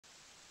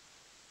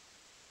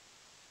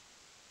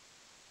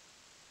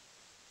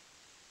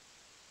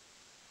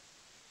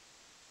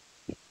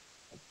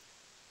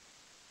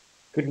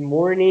Good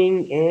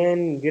morning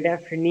and good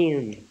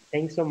afternoon.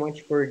 Thanks so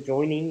much for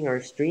joining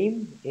our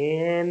stream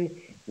and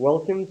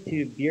welcome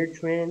to Beer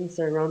Trends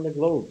Around the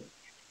Globe.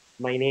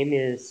 My name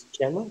is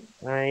Chema.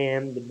 I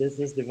am the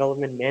Business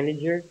Development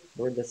Manager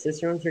for the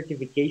Cicerone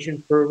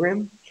Certification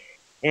Program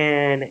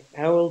and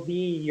I will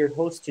be your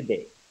host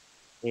today.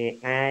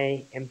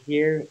 I am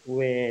here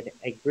with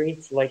a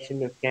great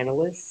selection of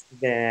panelists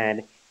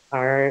that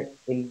are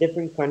in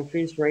different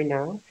countries right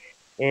now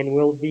and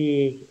will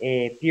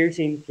be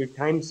piercing through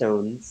time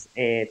zones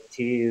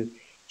to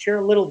share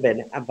a little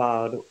bit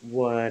about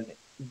what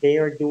they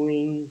are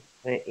doing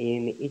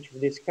in each of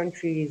these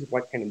countries,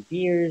 what kind of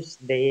beers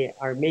they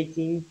are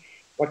making,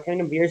 what kind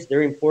of beers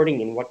they're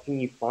importing, and what can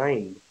you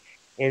find.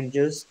 And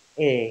just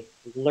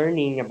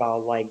learning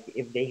about like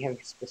if they have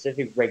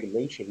specific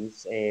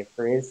regulations,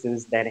 for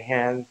instance, that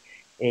have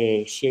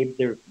shaped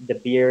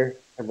the beer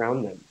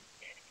around them.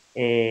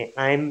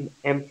 I'm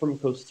from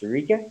Costa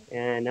Rica,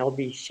 and I'll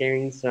be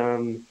sharing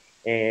some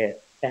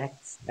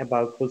facts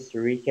about Costa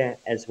Rica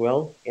as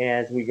well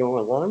as we go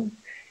along.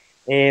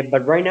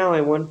 But right now,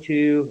 I want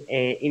to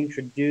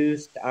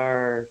introduce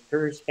our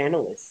first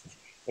panelist.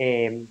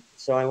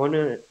 So I want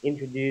to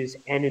introduce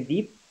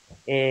Anudeep,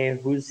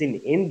 who's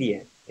in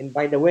India. And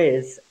by the way,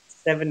 it's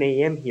 7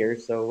 a.m. here,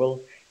 so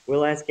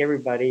we'll ask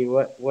everybody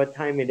what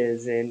time it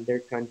is in their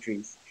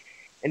countries.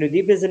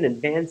 Anudeep is an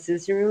advanced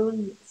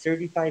Cicerone,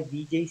 certified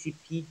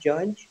BJCP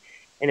judge,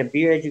 and a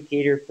beer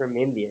educator from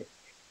India.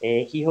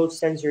 He hosts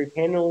sensory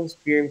panels,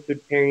 beer and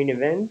food pairing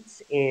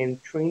events,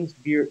 and trains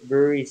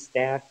brewery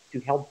staff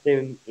to help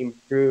them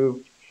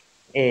improve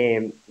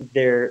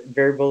their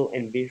verbal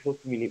and visual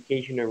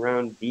communication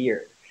around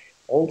beer.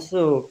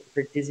 Also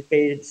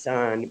participates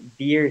on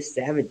Beer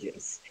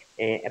Savages,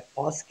 a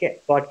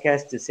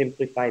podcast to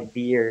simplify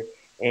beer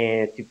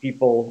to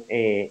people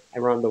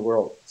around the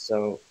world.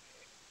 So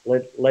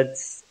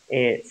let's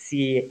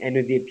see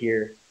Anudeep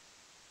here.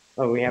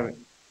 Oh, we have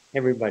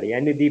everybody.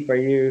 Anudeep, are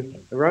you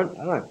around?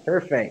 Ah,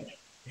 perfect.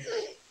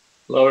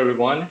 Hello,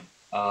 everyone.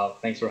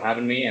 Thanks for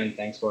having me and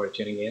thanks for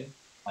tuning in.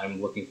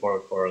 I'm looking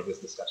forward for this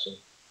discussion.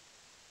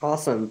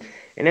 Awesome.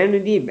 And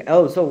Anudeep,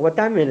 oh, so what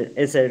time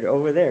is it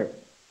over there?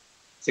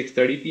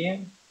 6:30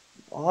 p.m.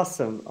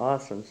 Awesome,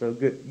 awesome. So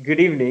good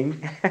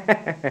evening.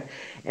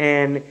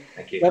 And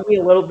Thank you. tell me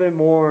a little bit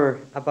more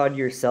about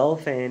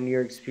yourself and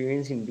your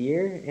experience in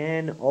beer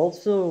and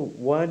also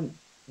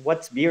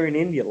what's beer in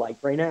India like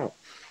right now?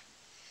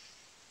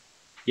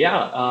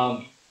 Yeah,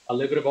 a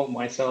little bit about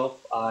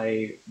myself.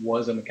 I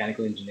was a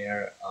mechanical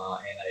engineer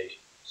and I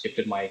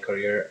shifted my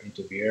career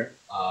into beer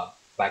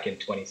back in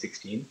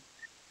 2016.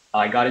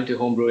 I got into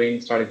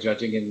homebrewing, started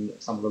judging in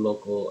some of the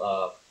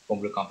local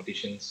homebrew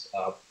competitions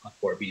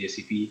for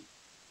BJCP.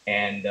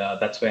 And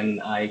that's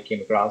when I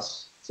came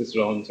across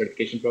Cicerone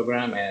certification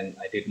program and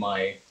I did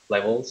my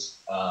levels.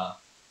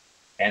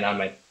 And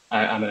I'm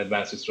an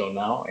advanced Cicerone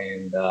now.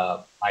 And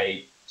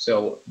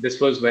so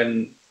this was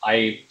when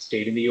I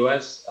stayed in the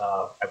US.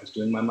 I was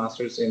doing my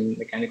master's in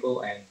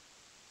mechanical and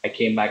I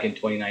came back in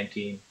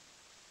 2019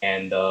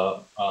 and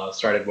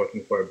started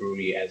working for a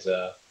brewery as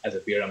a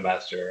beer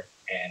ambassador.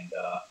 And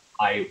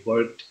I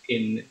worked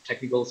in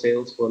technical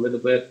sales for a little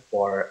bit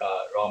for a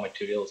raw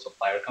material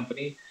supplier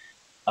company,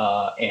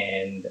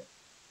 and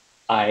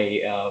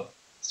I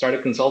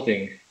started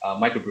consulting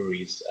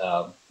microbreweries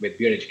with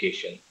beer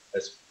education,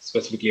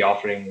 specifically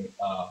offering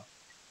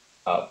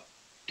uh,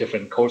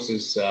 different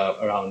courses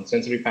around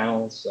sensory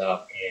panels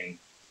and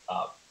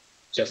uh,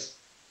 just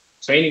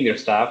training their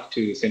staff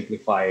to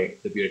simplify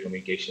the beer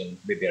communication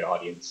with their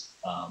audience.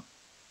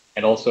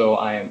 And also,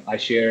 I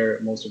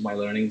share most of my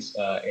learnings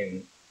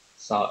in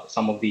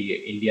some of the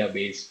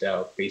India-based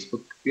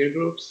Facebook peer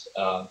groups.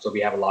 So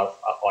we have a lot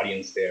of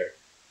audience there.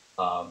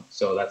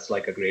 So that's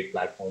like a great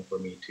platform for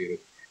me to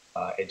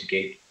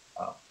educate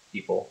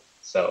people.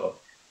 So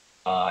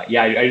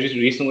yeah, I just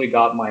recently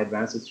got my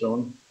advanced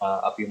Cicerone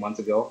a few months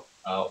ago,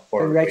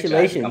 for which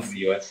I had to come to Congratulations.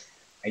 the US.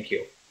 Thank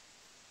you.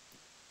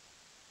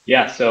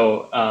 Yeah,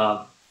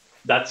 so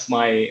that's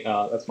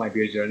my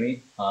beer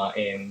journey.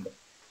 And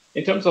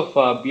in terms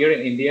of beer in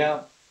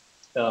India,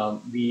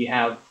 we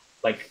have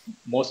like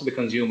most of the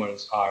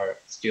consumers are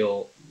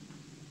still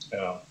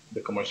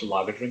the commercial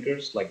lager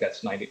drinkers. Like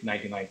that's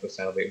 99%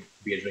 of the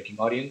beer drinking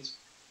audience.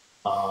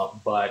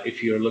 But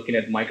if you're looking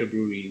at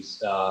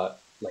microbreweries,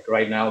 like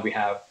right now we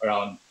have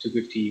around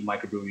 250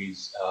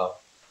 microbreweries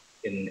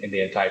in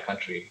the entire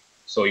country.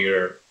 So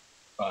you're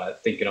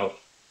thinking of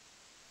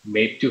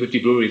maybe 250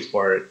 breweries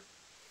for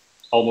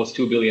almost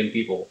 2 billion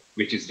people,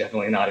 which is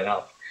definitely not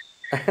enough.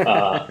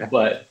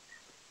 But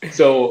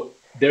so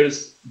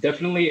there's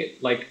definitely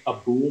like a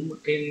boom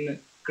in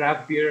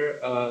craft beer,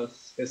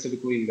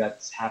 specifically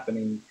that's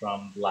happening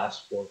from the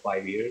last 4 or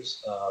 5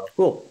 years.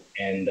 Cool.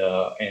 And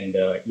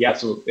yeah,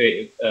 so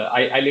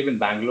I live in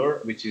Bangalore,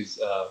 which is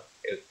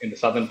in the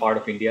southern part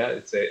of India.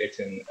 It's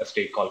in a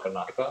state called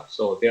Karnataka.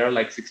 So there are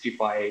like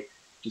 65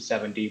 to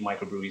 70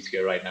 microbreweries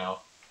here right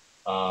now.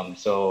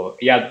 So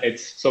yeah,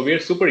 so we're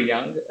super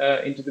young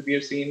into the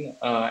beer scene,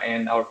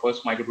 and our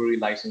first microbrewery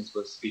license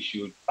was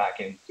issued back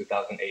in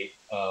 2008.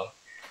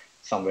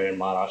 somewhere in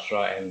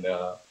Maharashtra and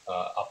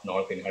up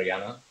north in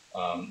Haryana.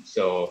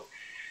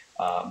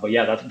 But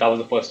yeah, that was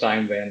the first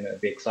time when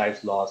the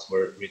excise laws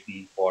were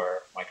written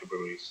for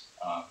microbreweries.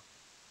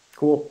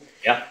 Cool.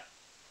 Yeah.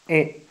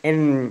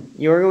 And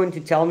you're going to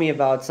tell me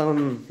about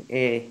some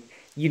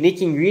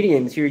unique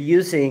ingredients you're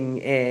using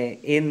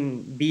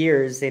in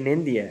beers in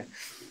India.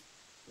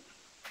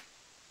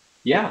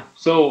 Yeah.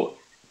 So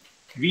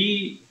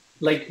we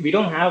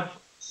don't have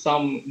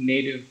some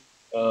native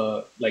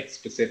like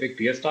specific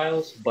beer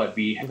styles, but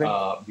Okay.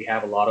 we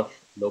have a lot of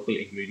local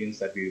ingredients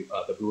that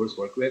the brewers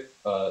work with,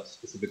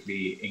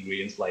 specifically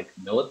ingredients like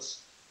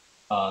millets.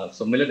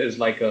 So millet is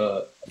like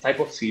a type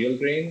of cereal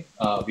grain,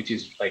 which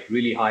is like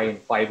really high in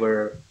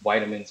fiber,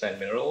 vitamins, and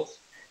minerals.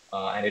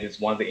 And it is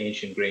one of the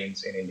ancient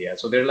grains in India.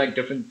 So there are like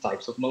different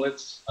types of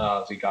millets.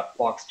 So we got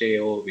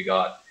foxtail, we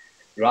got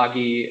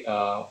ragi,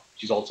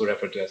 which is also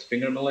referred to as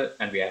finger millet,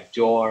 and we have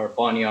jowar,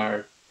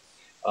 barnyard.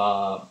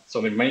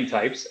 So many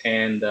types.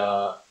 And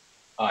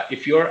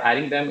if you're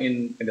adding them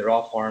in the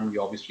raw form, you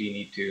obviously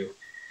need to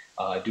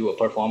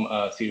perform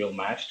a cereal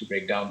mash to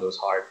break down those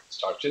hard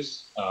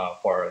starches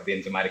for the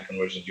enzymatic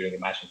conversion during the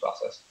mashing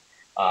process.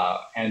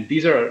 And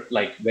these are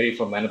like very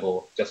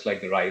fermentable, just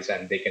like the rice,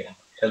 and they can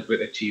help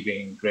with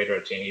achieving greater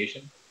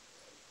attenuation.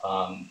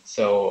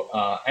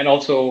 And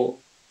also,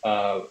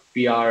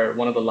 we are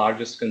one of the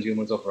largest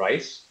consumers of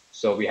rice.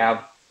 So we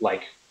have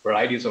like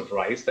varieties of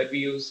rice that we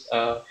use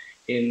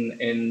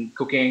in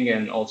cooking,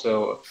 and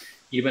also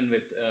even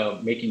with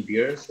making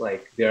beers.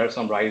 Like there are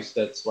some rice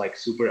that's like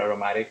super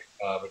aromatic.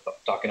 We're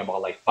talking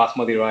about like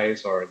basmati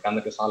rice or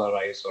ganda kasala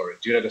rice or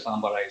jira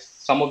gasamba rice.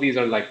 Some of these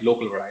are like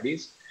local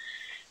varieties,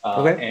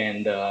 Okay.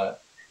 and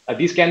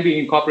these can be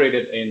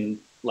incorporated in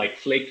like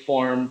flake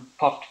form,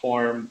 puffed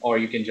form, or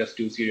you can just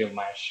do cereal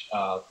mash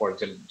for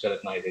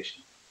gelatinization.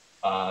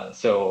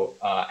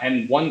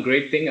 And one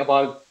great thing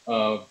about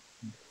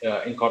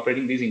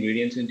incorporating these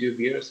ingredients into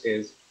beers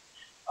is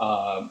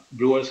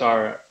brewers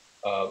are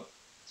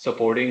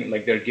supporting,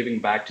 like they're giving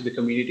back to the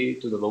community,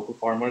 to the local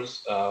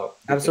farmers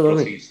with the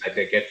Absolutely. proceeds that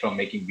they get from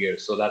making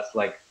beers. So that's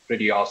like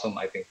pretty awesome,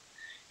 I think.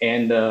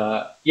 And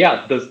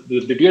yeah,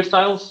 the beer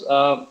styles,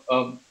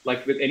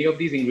 like with any of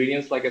these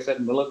ingredients, like I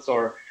said, millets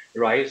or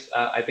rice,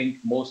 I think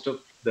most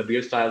of the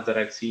beer styles that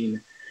I've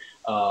seen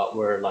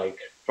were like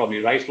probably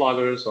rice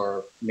lagers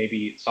or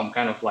maybe some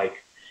kind of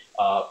like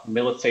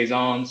millet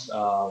saisons,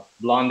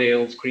 blonde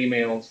ales, cream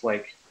ales,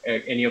 like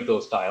any of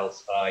those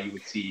styles, you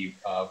would see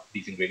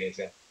these ingredients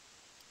in.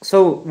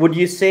 So, would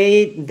you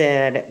say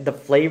that the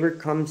flavor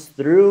comes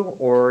through,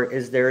 or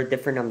is there a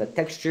different on the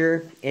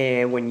texture?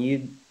 And when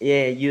you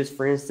use,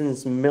 for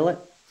instance, millet?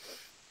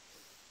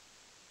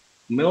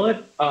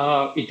 Millet,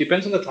 it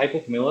depends on the type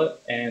of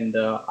millet, and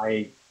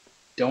I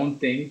don't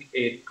think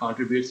it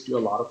contributes to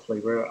a lot of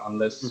flavor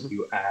unless Mhm.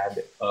 you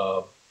add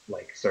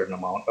like a certain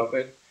amount of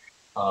it.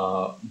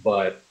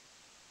 But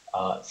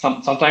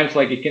sometimes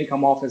like it can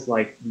come off as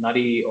like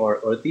nutty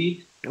or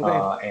earthy,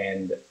 Okay.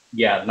 and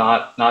yeah,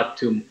 not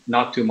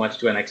too much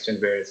to an extent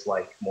where it's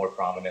like more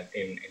prominent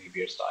in any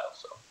beer style.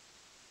 So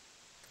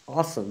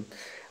Awesome.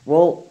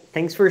 Well,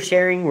 thanks for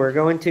sharing. We're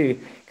going to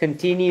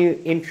continue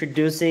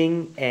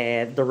introducing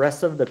the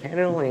rest of the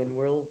panel, and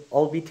we'll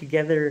all be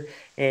together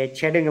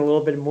chatting a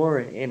little bit more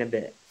in a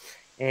bit.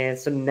 And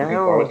so looking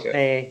forward now to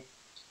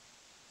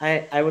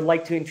it. I would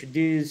like to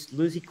introduce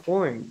Lucy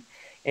Corne.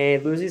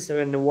 Lucy's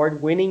an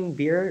award-winning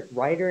beer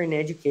writer and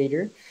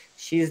educator.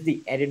 She's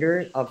the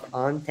editor of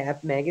On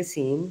Tap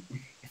magazine,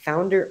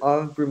 founder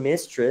of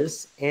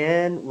Brewmistress,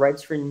 and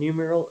writes for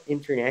numerous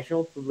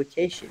international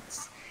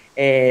publications.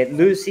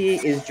 Lucy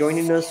is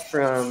joining us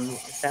from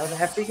South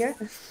Africa,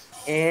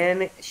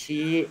 and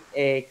she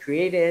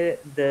created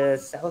the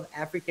South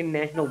African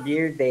National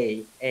Beer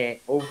Day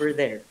over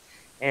there.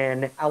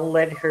 And I'll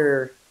let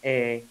her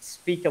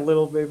speak a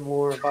little bit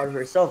more about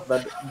herself.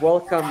 But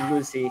welcome,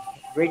 Lucy.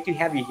 Great to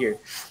have you here.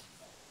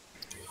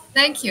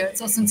 Thank you.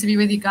 It's awesome to be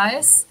with you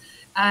guys.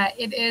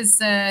 It is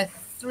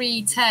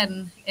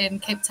 3:10 in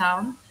Cape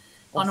Town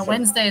on a Awesome.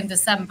 Wednesday in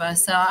December.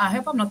 So I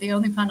hope I'm not the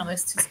only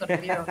panelist who's got a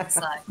beer on the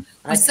side.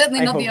 We're certainly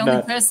I not the hope only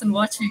not. person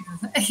watching.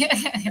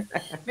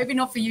 Maybe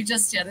not for you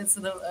just yet. It's a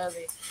little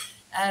early.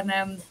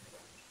 And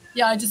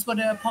yeah, I just want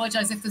to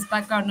apologize if there's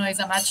background noise.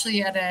 I'm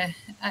actually at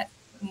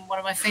one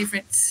of my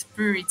favorite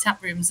brewery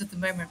tap rooms at the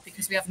moment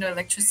because we have no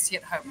electricity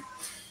at home.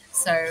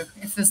 So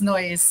if there's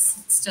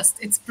noise,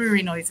 it's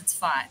brewery noise. It's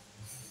fine.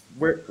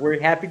 We're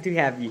happy to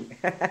have you,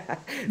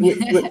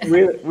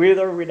 with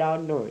or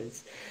without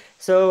noise.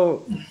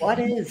 So, what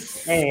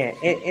is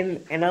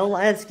and I'll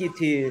ask you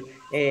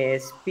to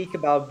speak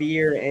about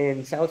beer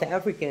in South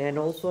Africa and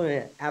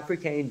also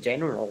Africa in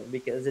general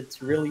because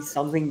it's really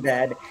something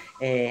that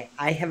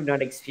I have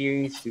not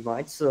experienced too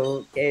much.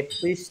 So,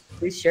 please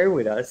share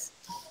with us.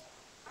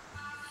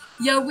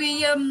 Yeah,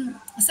 we're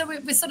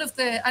sort of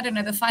the I don't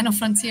know the final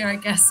frontier, I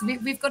guess.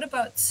 We've got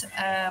about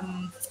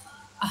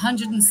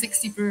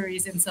 160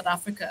 breweries in South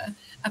Africa.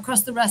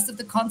 Across the rest of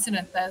the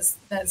continent,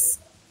 there's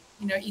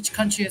each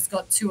country has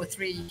got two or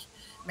three,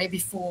 maybe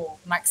four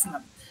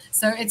maximum.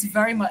 So it's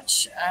very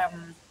much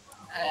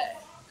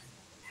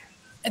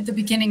at the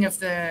beginning of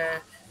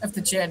the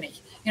journey.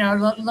 You know, a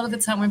lot of the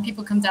time when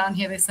people come down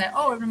here, they say,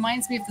 "Oh, it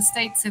reminds me of the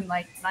States in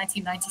like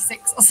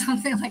 1996 or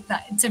something like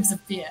that," in terms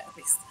of beer, at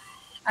least.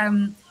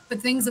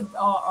 But things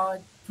are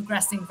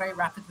progressing very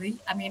rapidly.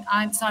 I mean,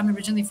 I'm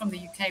originally from the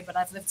UK, but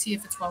I've lived here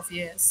for 12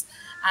 years.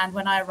 And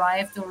when I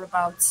arrived, there were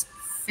about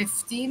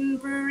 15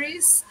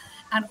 breweries,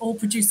 and all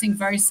producing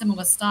very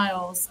similar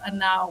styles. And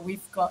now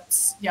we've got,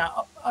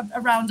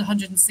 around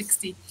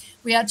 160.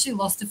 We actually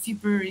lost a few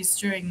breweries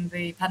during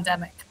the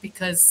pandemic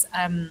because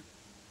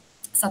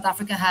South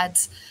Africa had,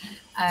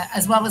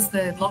 as well as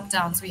the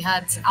lockdowns, we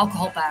had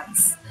alcohol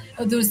bans.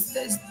 There's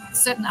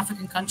certain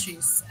African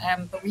countries,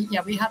 but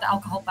we had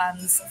alcohol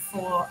bans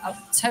for a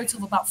total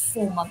of about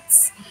 4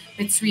 months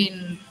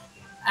between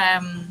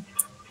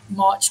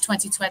March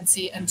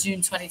 2020 and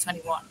June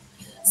 2021.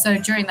 So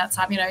during that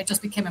time, it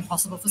just became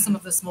impossible for some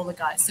of the smaller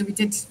guys. So we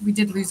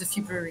did lose a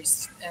few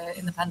breweries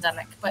in the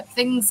pandemic, but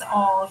things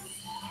are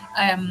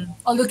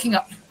looking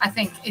up. I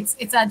think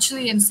it's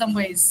actually in some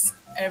ways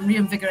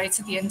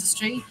reinvigorated the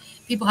industry.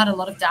 People had a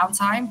lot of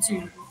downtime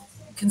to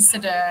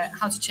consider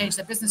how to change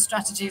their business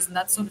strategies and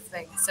that sort of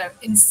thing. So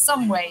in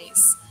some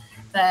ways,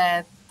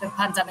 the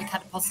pandemic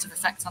had a positive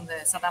effect on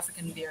the South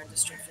African beer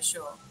industry for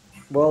sure.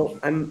 Well,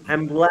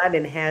 I'm glad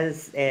it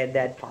has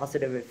that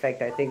positive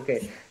effect. I think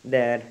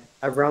that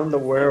around the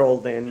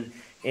world, and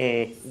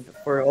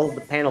for all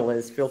the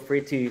panelists, feel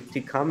free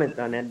to comment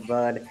on it.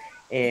 But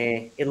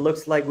it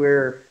looks like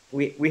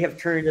we have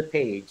turned the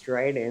page,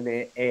 right?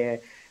 And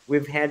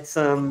we've had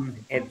some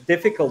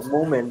difficult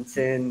moments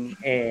in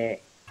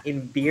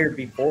beer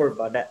before,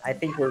 but I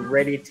think we're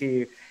ready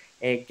to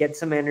get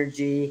some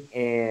energy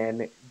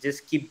and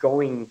just keep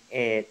going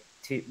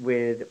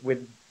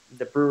with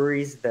the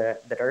breweries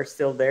that are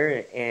still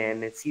there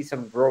and see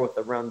some growth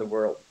around the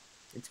world.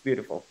 It's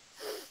beautiful.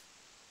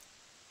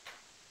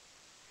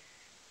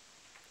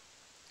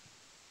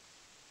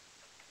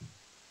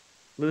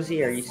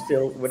 Lucy, are you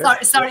still with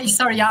us?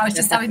 Sorry. Yeah, I was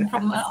just having a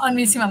problem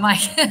unmuting my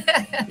mic.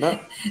 No,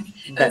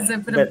 There's a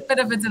bit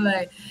of a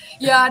delay.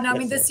 Yeah, no, I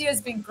mean, this year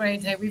has been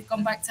great. Hey, we've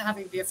gone back to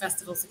having beer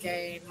festivals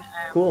again.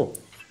 Cool.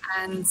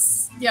 And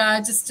yeah,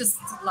 just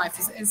life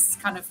is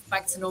kind of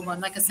back to normal.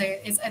 And like I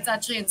say, it's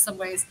actually in some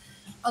ways,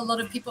 a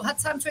lot of people had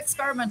time to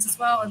experiment as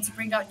well and to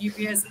bring out new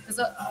beers. There's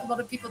a lot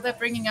of people, they're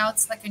bringing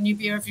out like a new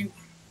beer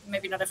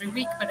maybe not every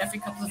week, but every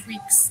couple of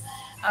weeks.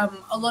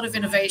 A lot of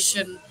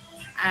innovation.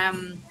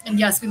 And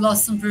yes, we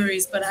lost some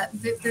breweries, but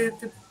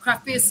the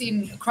craft beer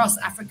scene across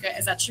Africa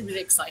is actually really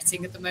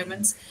exciting at the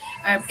moment.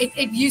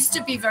 It used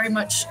to be very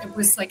much, it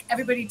was like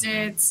everybody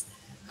did.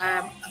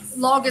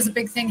 Lager is a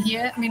big thing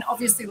here. I mean,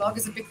 obviously lager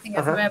is a big thing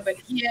everywhere, but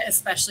here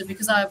especially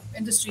because our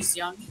industry is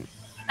young.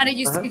 And it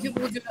used to be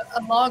people would do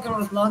a lager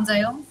or a blonde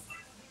ale,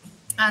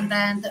 and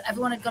then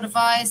everyone had got a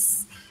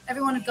Weiss,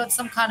 everyone had got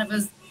some kind of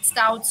a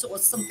stout or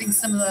something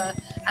similar,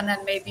 and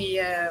then maybe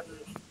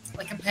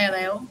like a pale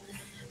ale.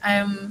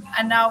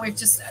 And now we've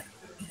just,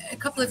 a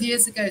couple of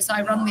years ago, so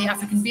I run the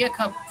African Beer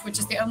Cup, which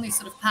is the only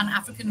sort of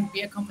pan-African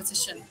beer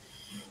competition.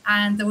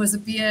 And there was a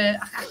beer,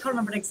 I can't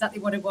remember exactly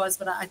what it was,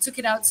 but I took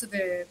it out to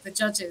the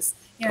judges.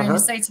 And you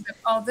say to them,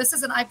 oh, this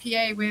is an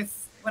IPA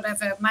with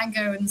whatever,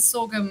 mango and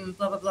sorghum,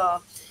 blah, blah, blah.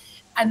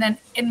 And then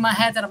in my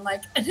head, I'm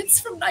like, and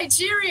it's from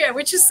Nigeria,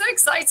 which is so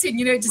exciting.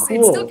 Just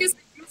cool. It still gives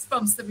me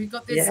goosebumps that we've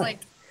got this like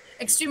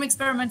extreme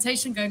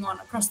experimentation going on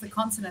across the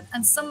continent.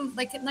 And some,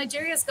 like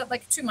Nigeria's got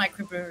like 2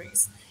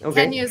 microbreweries.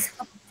 Okay. Kenya's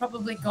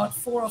probably got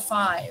 4 or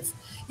 5,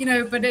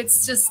 but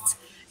it's just,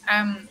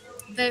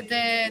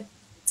 they're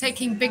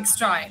taking big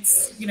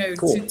strides,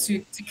 cool.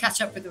 to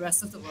catch up with the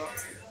rest of the world.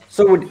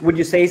 So would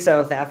you say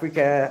South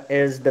Africa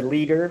is the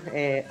leader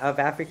of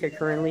Africa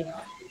currently?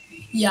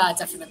 Yeah,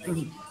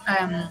 definitely.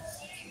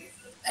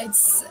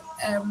 It's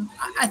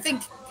I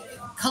think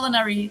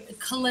culinarily,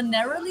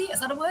 is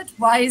that a word?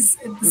 Wise,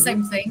 the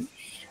same thing.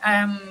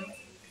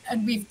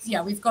 And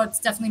we've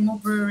got definitely more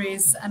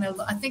breweries, and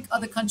I think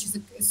other countries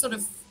sort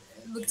of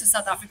look to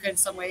South Africa in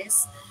some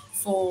ways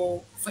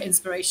for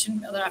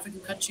inspiration. Other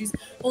African countries.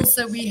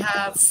 Also, we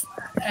have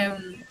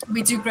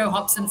we do grow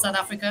hops in South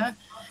Africa,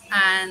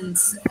 and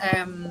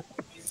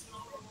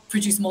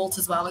produce malt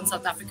as well in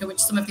South Africa, which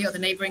some of the other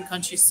neighboring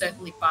countries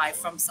certainly buy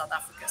from South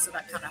Africa. So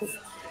that kind of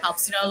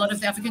helps. A lot of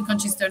the African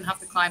countries don't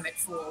have the climate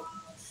for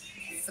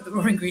the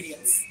raw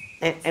ingredients.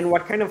 And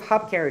what kind of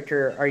hop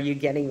character are you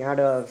getting out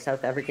of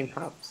South African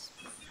hops?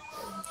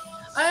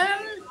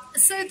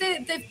 So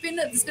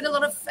there's been a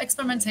lot of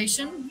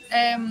experimentation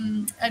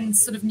and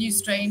sort of new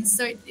strains.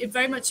 So it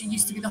very much, it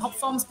used to be the hop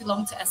farms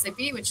belonged to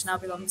SAB, which now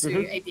belong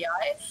to ABI.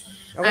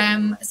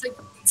 Okay.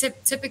 So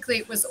typically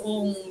it was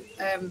all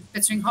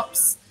bittering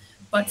hops.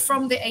 But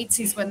from the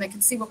 80s, when they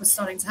could see what was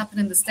starting to happen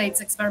in the States,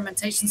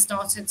 experimentation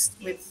started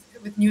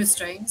with newer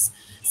strains.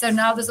 So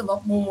now there's a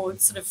lot more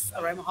sort of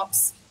aroma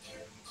hops.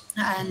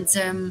 And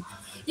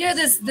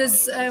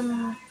there's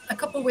a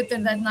couple with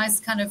that nice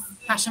kind of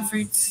passion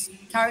fruit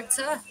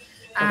character.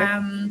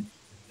 Okay.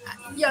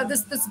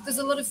 There's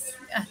a lot of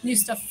new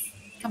stuff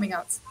coming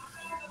out.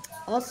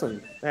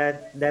 Awesome.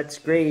 That's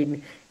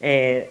great.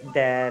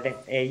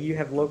 That you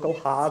have local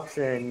hops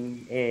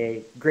and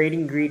great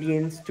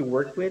ingredients to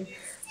work with.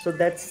 So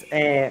that's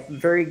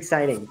very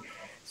exciting.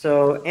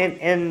 So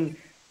and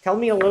tell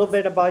me a little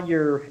bit about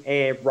your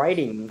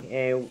writing.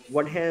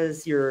 What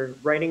has your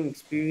writing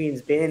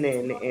experience been,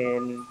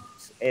 and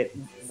uh,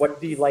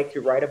 what do you like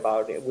to write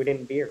about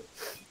within beer?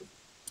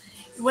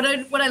 What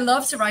I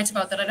love to write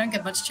about that I don't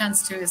get much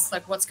chance to is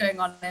like what's going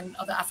on in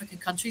other African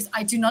countries.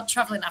 I do not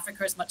travel in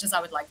Africa as much as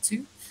I would like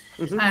to.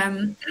 Mm-hmm.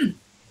 Um,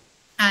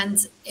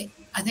 and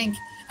I think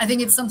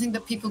it's something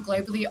that people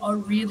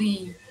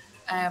globally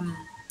um,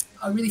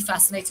 are really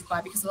fascinated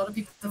by, because a lot of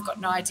people have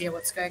got no idea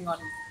what's going on,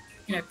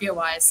 beer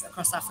wise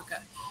across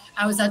Africa.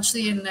 I was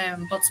actually in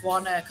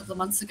Botswana a couple of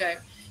months ago,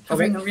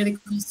 covering Okay. a really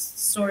cool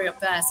story up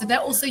there. So they're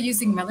also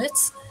using millet,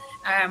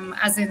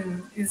 as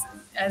in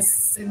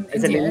As an India.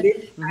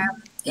 indie. Mm-hmm.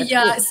 That's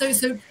Yeah, cool.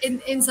 so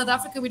in South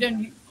Africa we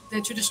don't. The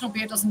traditional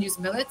beer doesn't use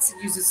millet;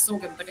 it uses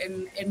sorghum. But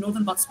in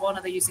northern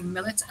Botswana they're using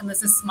millet, and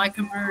there's this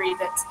microbrewery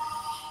that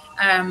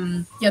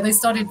yeah, they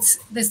started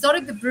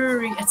the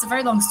brewery. It's a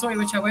very long story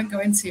which I won't go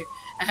into.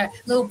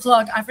 Little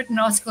plug: I've written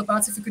an article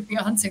about If We Could Be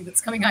a Hunting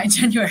that's coming out in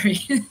January.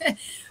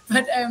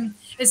 But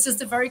it's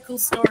just a very cool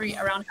story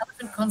around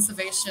elephant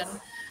conservation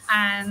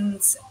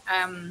and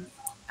um,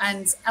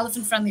 and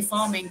elephant friendly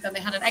farming. Then they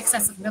had an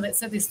excess of millet,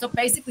 so they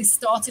basically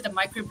started a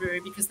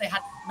microbrewery because they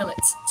had millet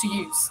to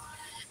use.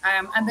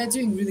 And they're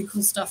doing really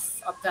cool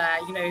stuff up there,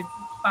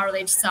 barrel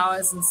aged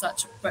sours and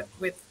such, but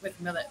with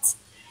millet.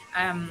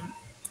 Um,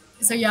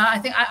 so yeah, I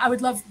think I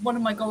would love, one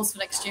of my goals for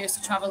next year is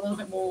to travel a little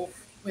bit more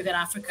within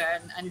Africa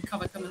and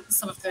cover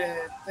some of the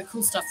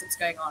cool stuff that's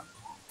going on.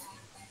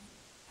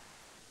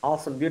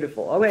 Awesome,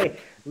 beautiful. Okay,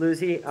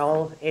 Lucy,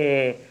 I'll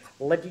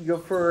let you go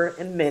for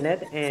a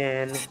minute,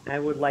 and I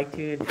would like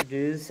to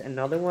introduce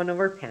another one of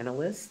our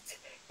panelists.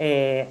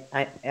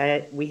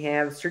 We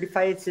have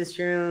certified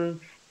Cicerone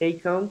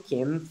Taekyung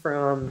Kim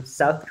from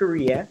South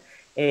Korea.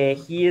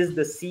 He is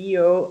the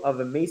CEO of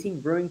Amazing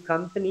Brewing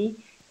Company,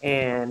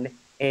 and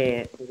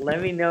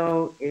let me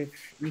know if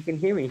you can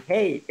hear me.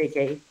 Hey,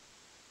 TK,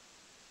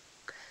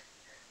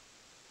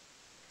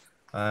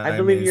 I I'm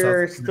believe in South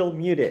you're Korea. still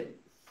muted.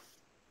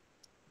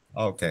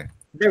 Okay.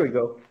 There we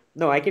go.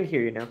 No, I can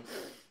hear you now.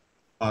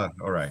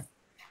 All right.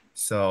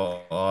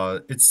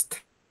 So it's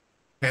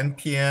 10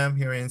 p.m.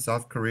 here in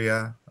South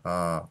Korea.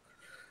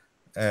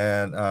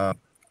 And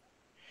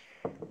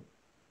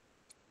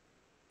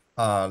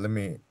Let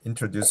me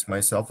introduce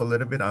myself a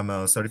little bit. I'm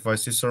a certified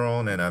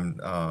Cicerone, and I'm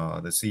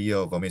the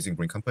CEO of Amazing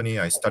Brewing Company.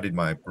 I started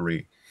my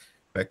brewery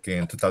back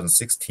in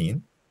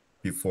 2016.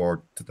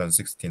 Before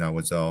 2016, I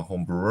was a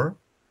home brewer,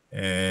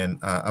 and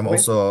I'm Okay.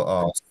 also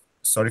a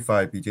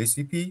certified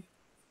BJCP.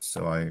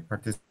 So I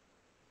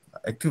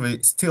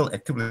still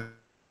actively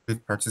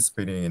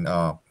participating in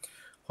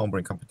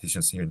homebrewing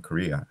competitions here in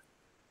Korea.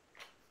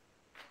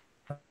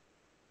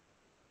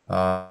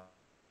 Um,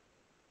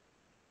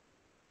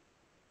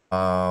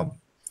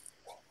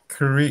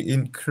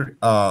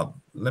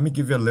 Let me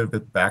give you a little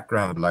bit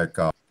background.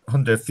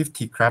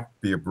 150 craft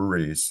beer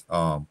breweries,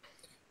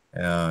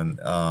 and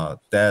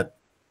that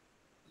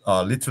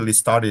literally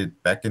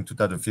started back in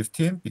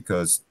 2015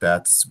 because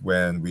that's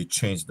when we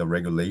changed the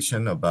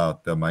regulation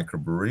about the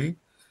microbrewery.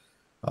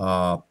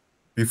 Uh,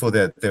 Before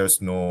that,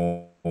 there's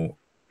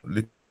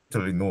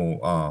literally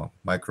no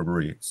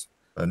microbreweries.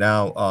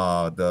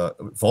 Now, the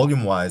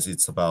volume-wise,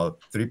 it's about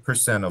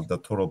 3% of the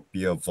total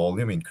beer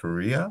volume in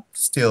Korea.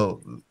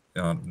 Still,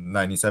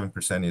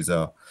 97% is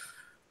a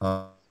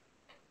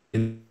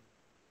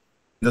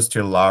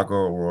industrial lager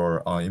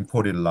or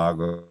imported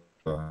lager,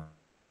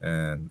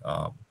 and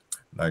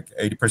like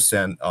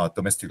 80%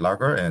 domestic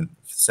lager and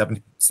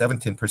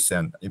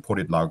 17%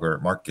 imported lager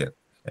market.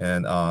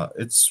 And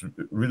it's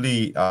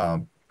really,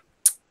 how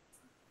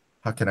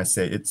can I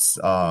say, it's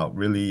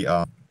really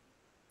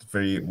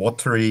very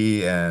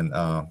watery and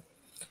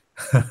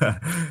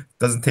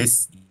doesn't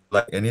taste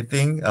like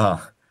anything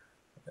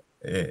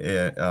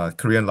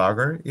Korean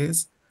lager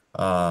is.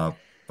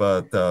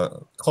 But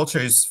the culture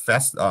is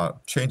fast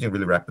changing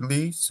really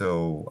rapidly,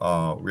 so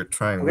we're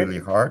trying really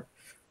Okay. hard.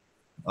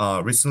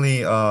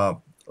 Recently, a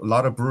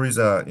lot of breweries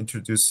are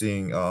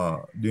introducing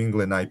New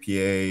England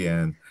IPA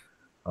and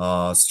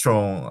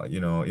strong,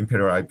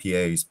 Imperial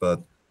IPAs.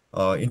 But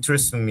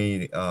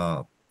interestingly,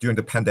 during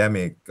the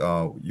pandemic,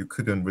 you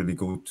couldn't really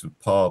go to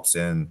pubs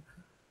and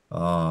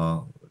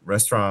uh,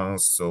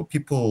 restaurants. So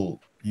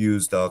people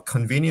use the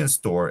convenience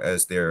store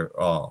as their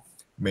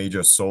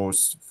major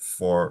source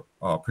for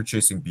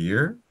purchasing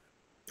beer.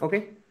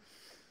 Okay.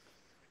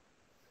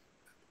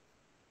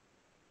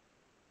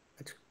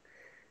 That's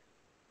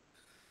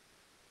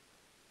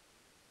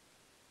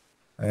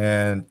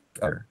And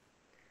for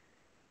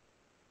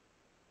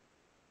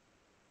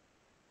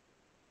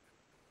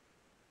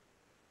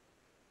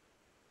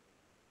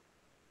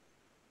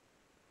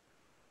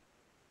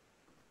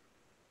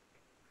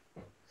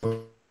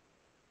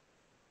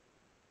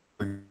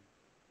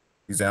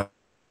example,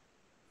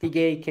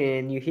 TK,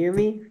 can you hear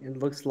me? It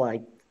looks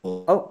like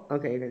Oh,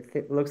 okay.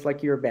 It looks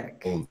like you're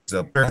back.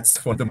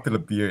 That's one of the popular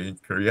beer in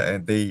Korea,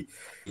 and they,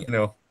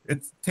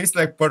 it tastes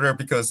like butter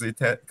because it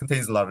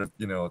contains a lot of,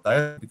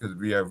 diet, because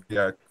we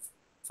are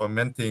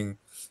fermenting.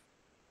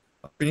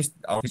 Finish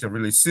our kitchen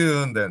really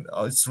soon. Then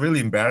it's really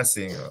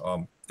embarrassing.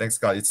 Thanks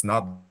God, it's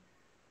not.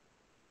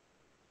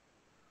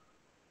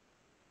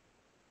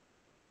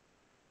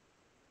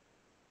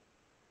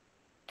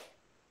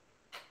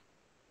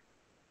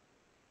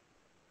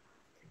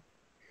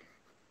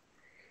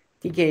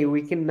 TK,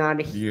 we cannot.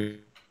 Beer,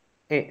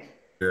 Eh,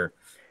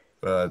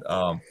 but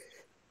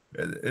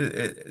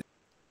it,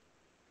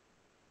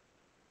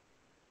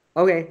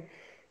 Okay,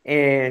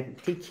 and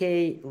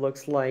TK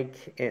looks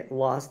like it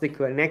lost the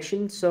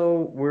connection,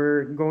 so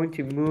we're going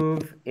to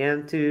move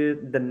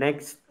into the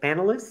next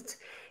panelist.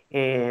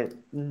 And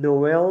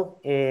Noel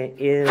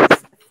is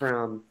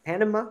from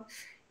Panama.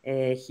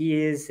 He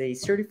is a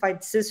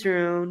certified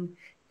Cicerone,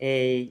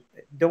 a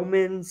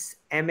Domin's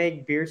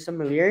AMEG beer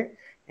sommelier,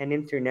 an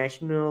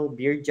international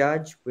beer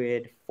judge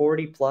with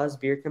 40 plus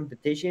beer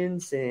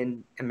competitions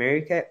in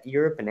America,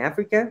 Europe, and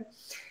Africa.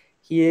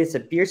 He is a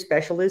beer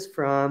specialist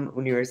from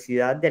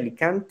Universidad de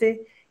Alicante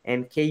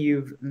and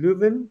KU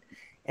Leuven,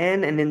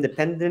 and an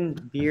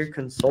independent beer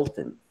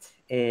consultant.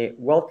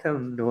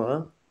 Welcome,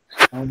 Noel.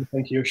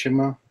 Thank you,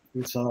 Chema.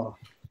 It's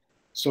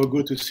so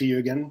good to see you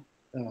again.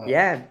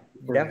 Yeah,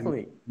 For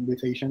definitely. the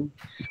invitation.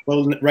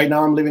 Well, right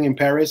now I'm living in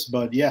Paris,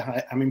 but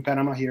yeah, I'm in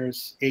Panama. Here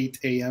it's 8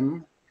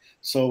 a.m.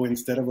 So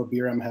instead of a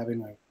beer, I'm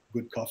having a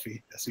good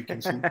coffee, as you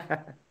can see.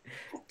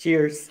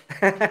 Cheers.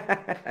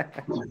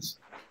 Nice.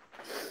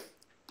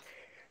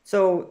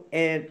 So,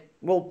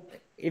 well,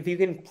 if you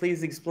can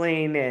please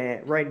explain,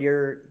 right?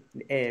 You're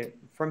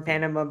from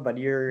Panama, but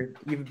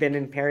you've been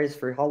in Paris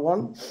for how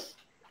long?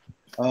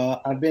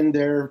 I've been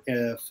there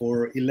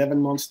for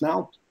 11 months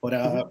now, but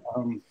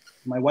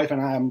my wife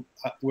and I,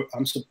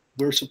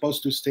 we're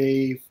supposed to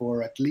stay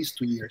for at least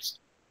 2 years.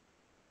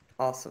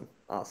 Awesome,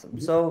 awesome.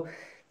 So,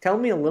 tell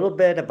me a little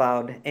bit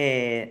about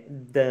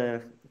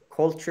the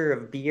culture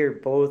of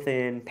beer, both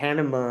in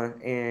Panama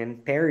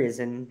and Paris,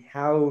 and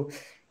how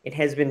it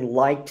has been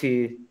like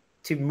to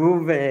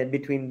move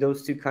between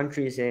those two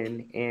countries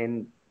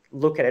and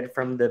look at it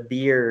from the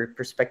beer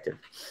perspective.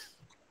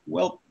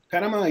 Well,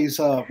 Panama is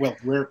well,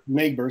 we're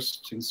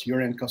neighbors since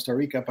you're in Costa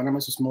Rica. Panama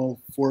is a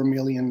small 4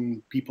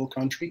 million people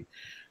country,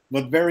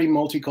 but very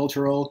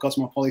multicultural,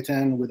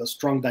 cosmopolitan, with a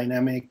strong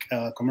dynamic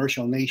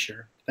commercial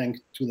nature. Thanks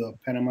to the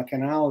Panama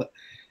Canal,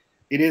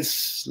 it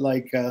is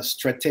like a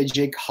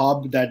strategic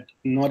hub that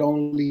not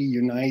only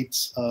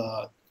unites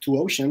two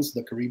oceans,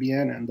 the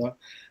Caribbean and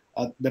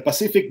the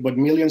Pacific, but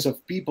millions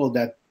of people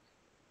that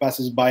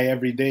passes by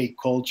every day,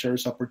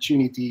 cultures,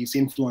 opportunities,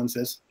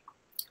 influences.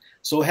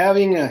 So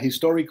having a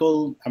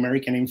historical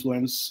American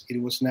influence, it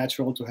was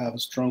natural to have a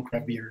strong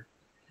craft beer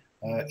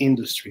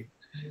industry.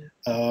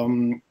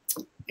 And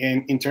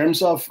in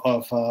terms of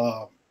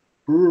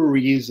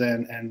breweries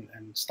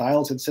and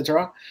styles,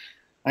 etc.,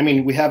 I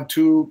mean, we have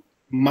two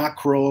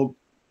macro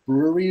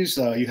breweries.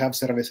 You have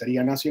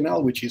Cervecería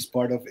Nacional, which is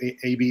part of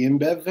AB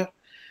InBev,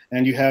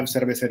 and you have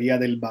Cervecería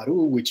del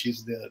Barú, which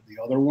is the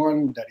other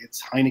one that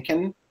it's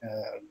Heineken.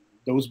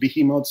 Those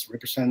behemoths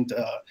represent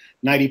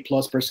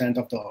 90+%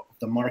 of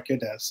the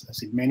market, as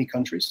in many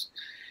countries.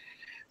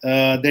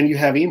 Then you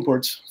have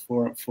imports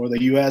for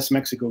the U.S.,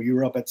 Mexico,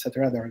 Europe,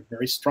 etc. They're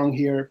very strong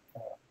here.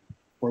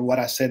 For what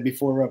I said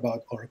before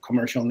about our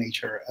commercial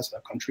nature as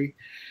a country.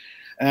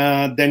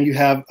 Then you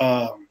have,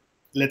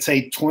 let's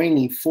say,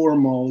 20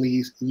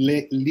 formally,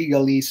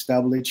 legally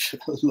established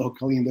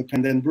local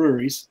independent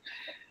breweries,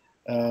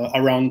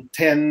 around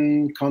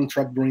 10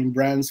 contract brewing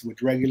brands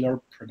with regular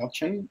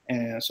production.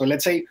 So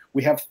let's say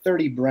we have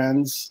 30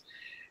 brands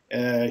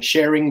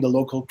sharing the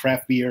local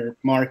craft beer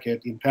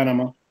market in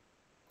Panama,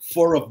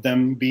 4 of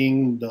them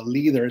being the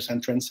leaders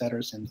and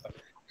trendsetters in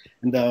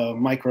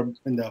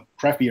the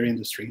craft beer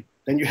industry.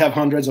 Then you have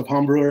hundreds of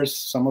homebrewers,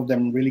 some of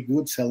them really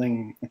good,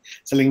 selling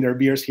their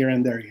beers here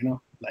and there,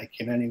 like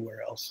in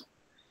anywhere else.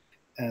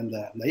 And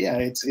yeah,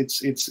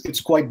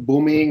 it's quite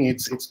booming.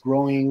 It's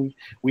growing.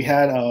 We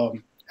had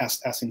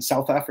as in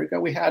South Africa,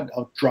 we had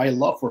a dry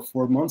law for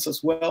 4 months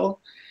as well,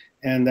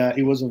 and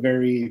it was a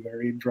very,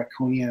 very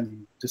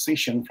draconian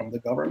decision from the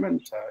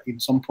government. In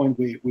some point,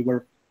 we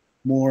were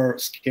more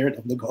scared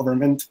of the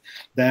government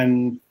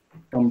than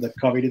from the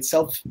COVID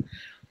itself.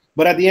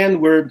 But at the end,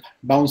 we're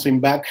bouncing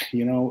back.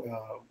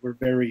 We're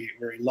very,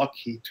 very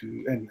lucky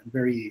and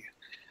very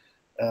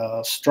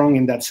strong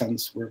in that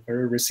sense. We're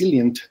very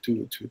resilient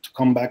to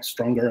come back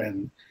stronger,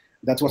 and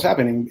that's what's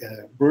happening.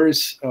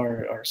 Brewers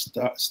are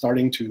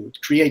starting to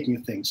create new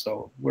things,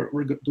 so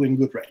we're doing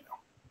good right now.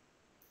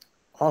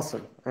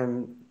 Awesome.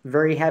 I'm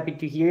very happy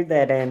to hear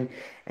that, and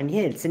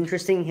yeah, it's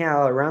interesting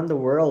how around the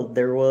world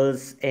there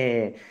was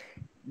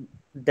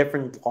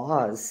different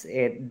laws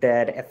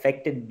that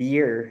affected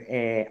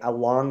beer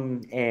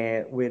along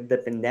with the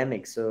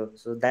pandemic. So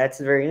that's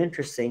very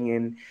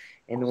interesting,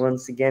 and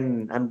once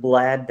again, I'm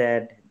glad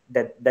that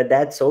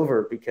that's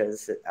over,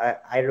 because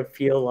I don't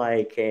feel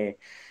like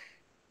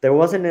there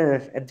wasn't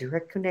a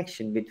direct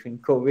connection between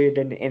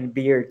COVID and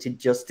beer to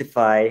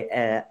justify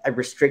a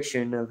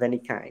restriction of any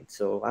kind.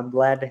 So I'm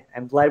glad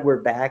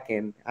we're back,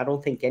 and I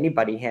don't think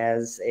anybody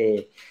has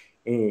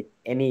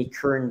any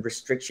current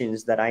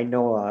restrictions that I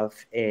know of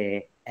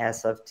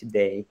as of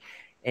today.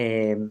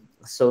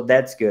 So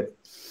that's good.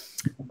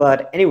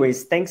 But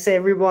anyways, thanks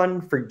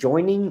everyone for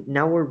joining.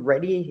 Now we're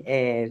ready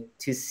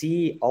to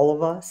see all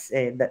of us.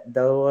 That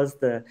was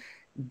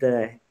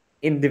the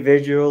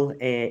individual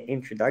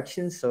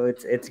introductions. So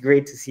it's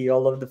great to see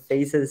all of the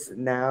faces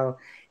now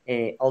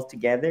all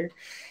together.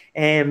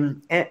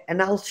 And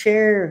I'll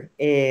share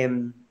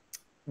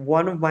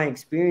one of my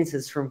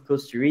experiences from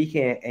Costa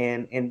Rica,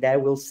 and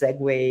that will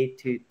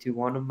segue to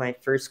one of my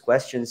first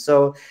questions.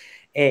 So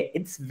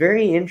it's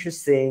very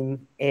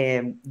interesting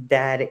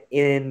that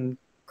in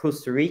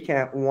Costa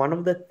Rica, one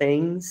of the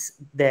things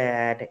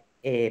that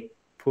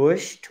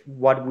pushed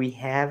what we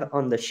have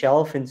on the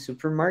shelf in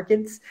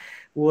supermarkets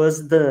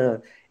was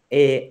the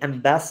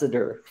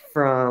ambassador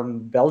from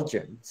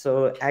Belgium.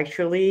 So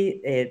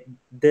actually,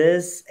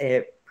 this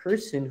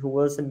person who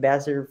was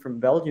ambassador from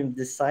Belgium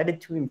decided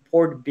to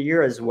import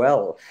beer as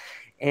well.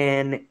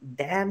 And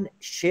that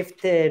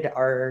shifted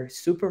our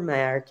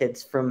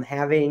supermarkets from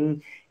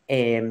having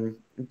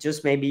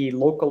just maybe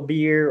local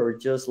beer or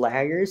just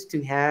lagers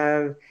to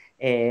have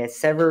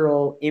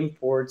several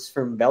imports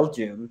from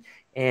Belgium.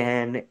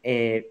 And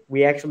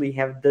we actually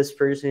have this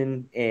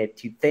person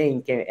to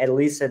thank, at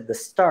least at the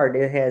start.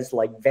 It has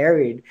like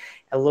varied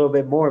a little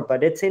bit more,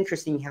 but it's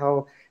interesting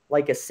how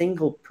like a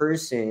single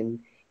person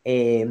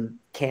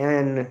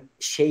can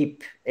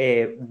shape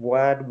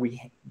what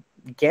we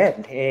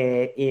get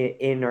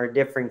in our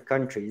different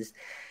countries.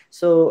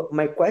 So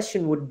my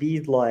question would be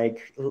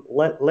like,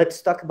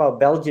 let's talk about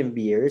Belgian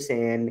beers,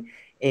 and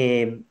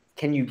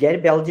can you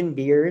get Belgian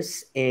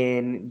beers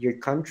in your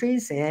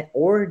countries,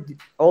 or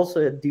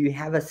also do you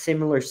have a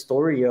similar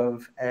story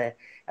of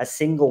a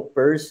single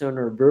person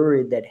or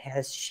brewery that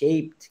has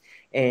shaped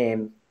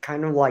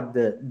kind of like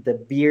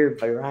the beer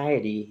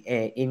variety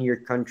in your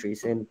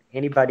countries? And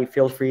anybody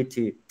feel free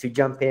to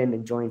jump in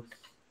and join.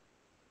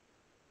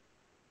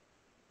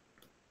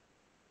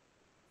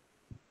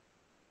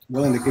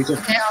 Well, in the case of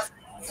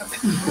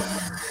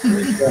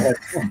go ahead.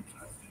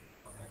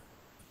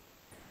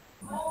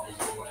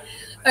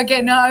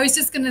 Okay, no, I was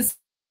just going to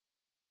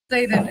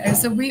say that.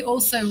 So we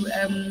also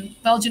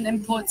Belgian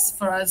imports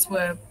for us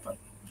were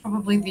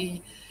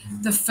probably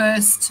the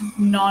first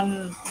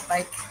non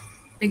like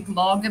big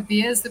lager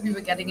beers that we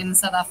were getting in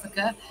South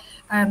Africa.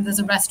 There's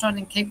a restaurant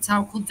in Cape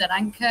Town called Den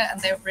Anker, and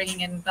they were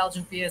bringing in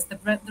Belgian beers. The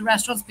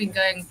restaurant's been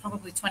going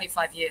probably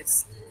 25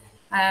 years,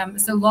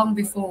 so long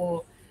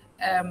before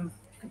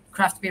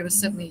craft beer was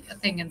certainly a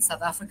thing in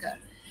South Africa.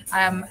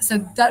 So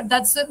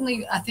that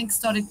certainly, I think,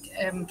 started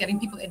getting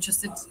people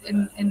interested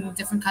in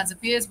different kinds of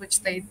beers,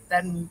 which they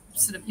then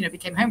sort of,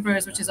 became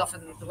homebrewers, which is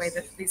often the way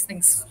that these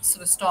things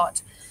sort of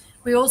start.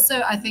 We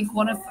also, I think,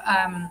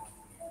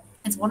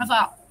 it's one of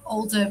our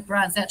older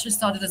brands. They actually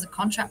started as a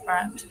contract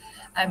brand,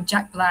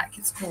 Jack Black,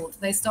 it's called.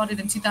 They started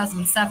in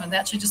 2007. They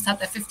actually just had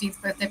their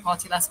 15th birthday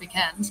party last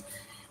weekend,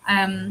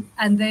 and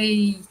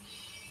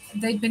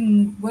they'd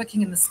been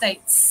working in the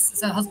States,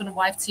 so a husband and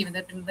wife team, and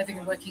they'd been living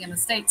and working in the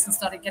States and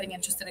started getting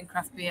interested in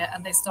craft beer,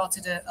 and they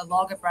started a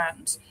lager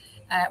brand,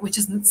 which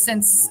has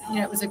since,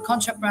 it was a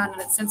contract brand,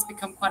 and it's since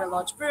become quite a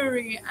large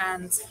brewery,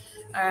 and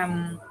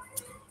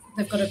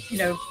they've got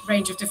a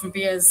range of different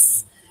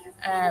beers,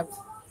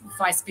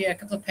 Vice beer, a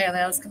couple of pale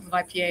ales, a couple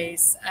of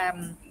IPAs,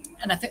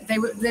 and I think they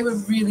were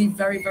really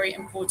very, very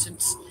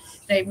important.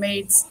 They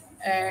made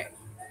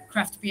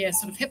craft beer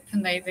sort of hip,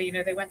 and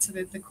they went to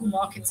the cool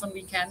markets on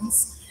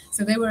weekends.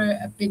 So they were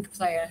a big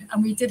player.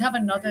 And we did have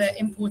another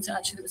importer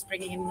actually that was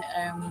bringing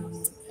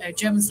in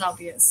German style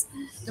beers.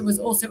 It was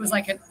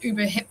like an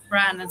uber hip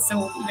brand. And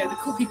so, the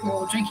cool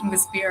people were drinking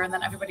this beer, and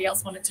then everybody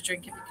else wanted to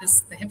drink it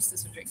because the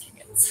hipsters were drinking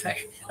it. So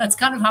that's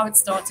kind of how it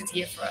started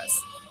here for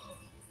us.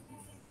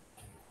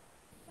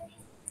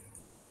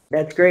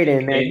 That's great.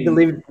 And I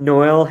believe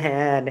Noel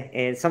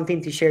had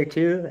something to share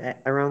too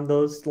around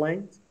those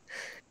lines.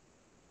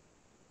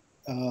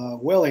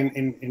 Well,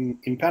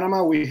 in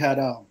Panama, we had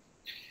a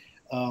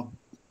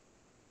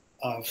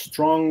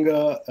strong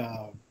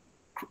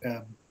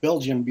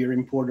Belgian beer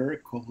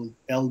importer called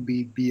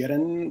LB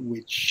Bieren,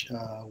 which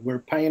were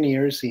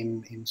pioneers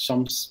in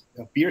some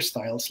beer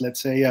styles, let's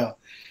say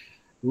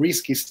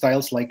risky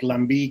styles like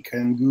Lambic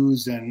and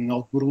Goose and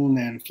Notbrun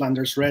and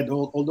Flanders Red,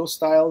 all those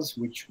styles,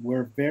 which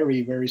were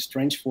very, very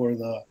strange for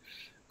the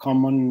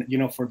common,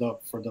 for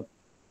the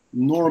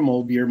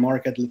normal beer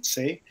market, let's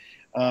say.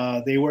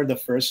 They were the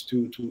first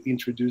to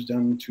introduce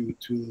them to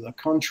the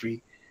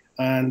country,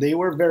 and they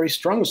were very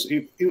strong.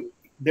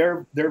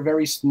 They're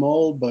very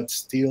small, but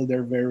still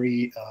they're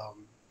very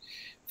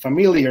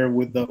familiar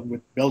with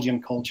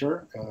Belgian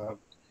culture.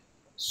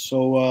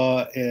 So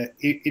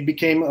it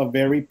became a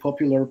very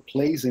popular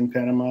place in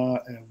Panama,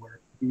 where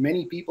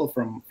many people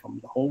from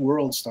the whole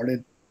world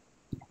started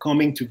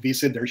coming to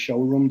visit their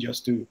showroom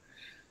just to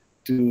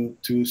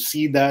to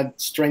see that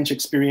strange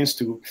experience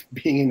to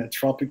being in a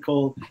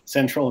tropical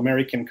Central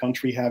American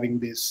country, having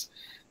this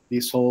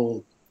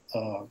whole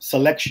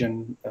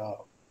selection,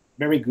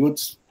 very good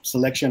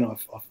selection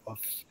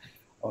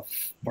of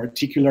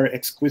particular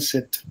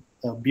exquisite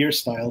beer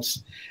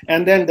styles,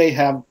 and then they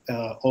have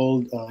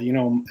all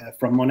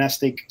from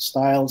monastic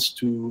styles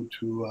to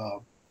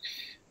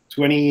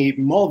any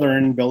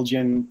modern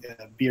Belgian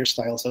beer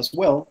styles as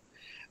well.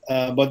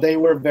 But they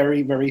were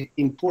very, very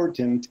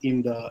important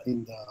in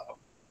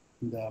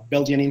the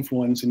Belgian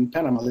influence in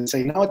Panama. Let's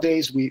say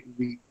nowadays we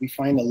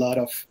find a lot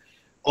of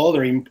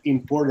other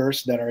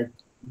importers that are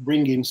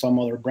bringing some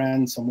other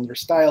brands, some other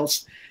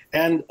styles,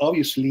 and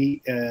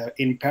obviously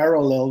in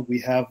parallel we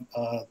have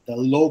the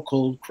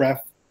local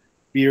craft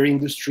beer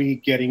industry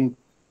getting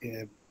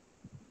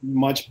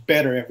much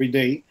better every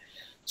day.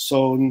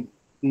 So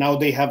now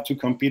they have to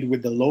compete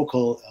with the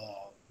local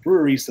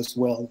breweries as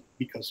well,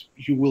 because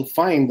you will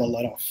find a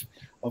lot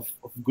of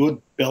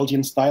good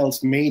Belgian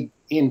styles made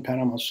in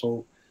Panama.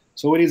 So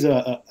it is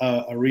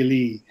a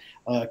really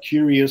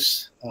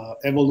curious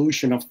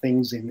evolution of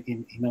things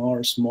in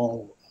our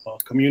small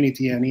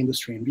community and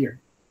industry in beer.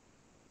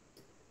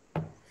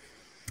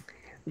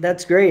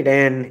 That's great.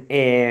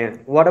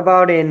 And what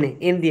about in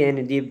India?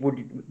 And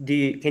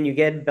can you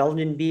get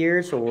Belgian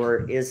beers,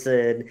 or is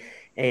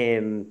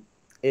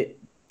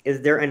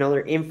is there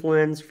another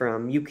influence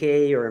from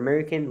UK or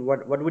American?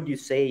 What would you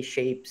say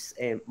shapes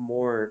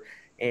more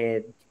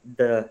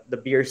the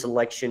beer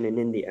selection in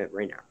India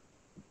right now?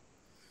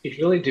 It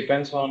really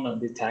depends on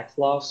the tax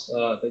laws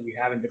that you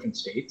have in different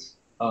states.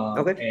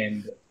 Okay.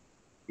 And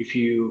if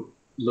you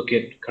look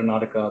at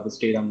Karnataka, the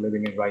state I'm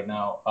living in right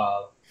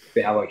now,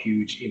 they have a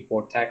huge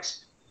import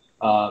tax.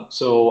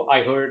 So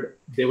I heard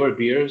there were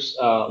beers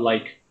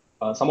like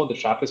some of the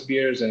Trappist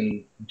beers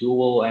and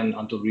Duvel, and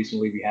until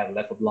recently we had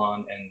Leffe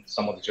Blanc and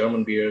some of the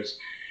German beers,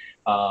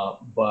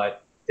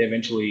 but they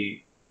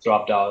eventually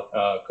dropped out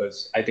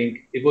because I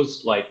think it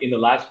was like in the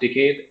last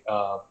decade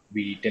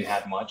we didn't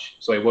have much.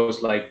 So it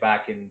was like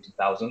back in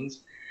 2000s.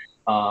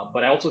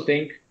 But I also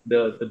think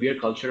the beer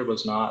culture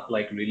was not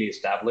like really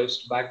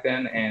established back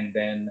then, and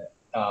then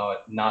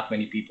not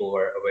many people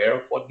were aware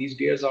of what these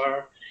beers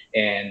are,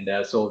 and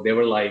so they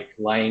were like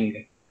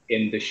lying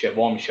in the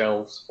warm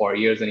shelves for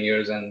years and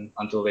years and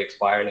until they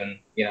expired, and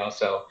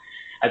so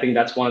I think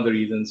that's one of the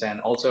reasons. And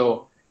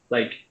also,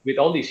 like with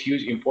all these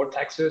huge import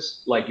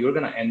taxes, like you're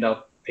gonna end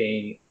up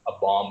paying a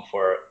bomb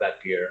for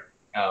that beer,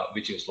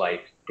 which is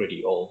like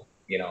pretty old,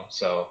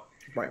 so.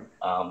 Right.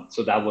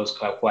 So that was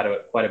quite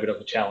a bit of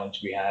a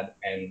challenge we had,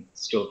 and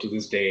still to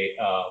this day,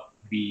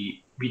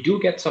 we do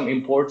get some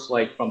imports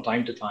like from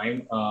time to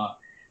time.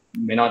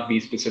 May not be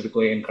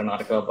specifically in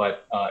Karnataka,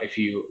 but if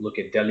you look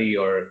at Delhi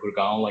or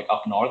Gurgaon, like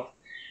up north,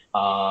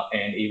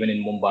 and even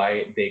in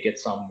Mumbai, they get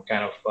some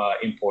kind of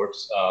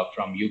imports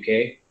from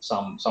UK,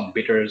 some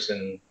bitters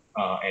and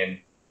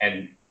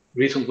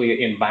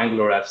recently in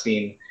Bangalore, I've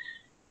seen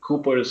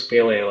Cooper's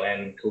Pale Ale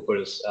and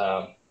Cooper's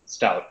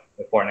Stout,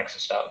 the foreign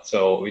extra stout.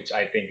 So, which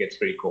I think it's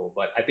pretty cool.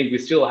 But I think we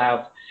still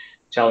have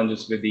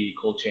challenges with the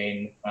cold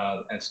chain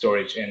and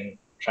storage and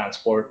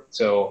transport.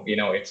 So,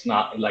 it's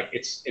not like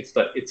it's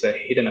a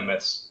hit and a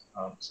miss.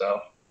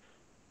 So,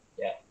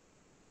 yeah.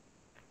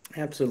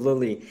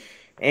 Absolutely.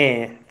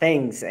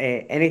 Thanks.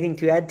 Anything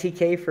to add,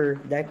 TK, for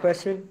that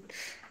question?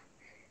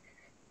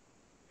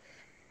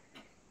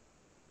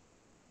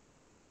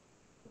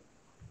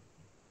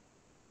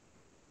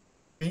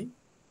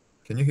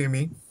 Can you hear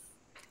me?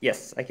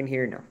 Yes, I can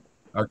hear you now.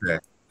 Okay.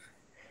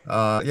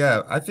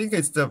 Yeah, I think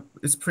it's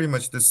pretty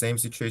much the same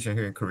situation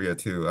here in Korea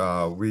too.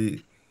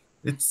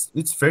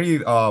 It's very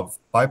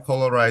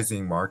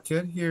bipolarizing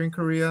market here in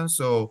Korea.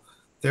 So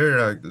there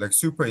are like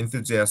super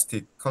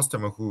enthusiastic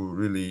customer who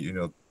really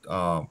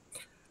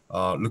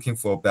looking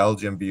for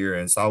Belgian beer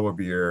and sour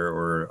beer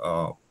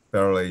or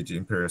barrel aged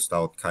imperial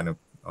stout kind of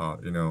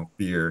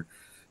beer.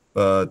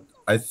 But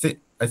I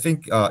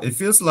think it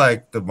feels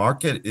like the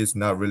market is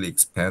not really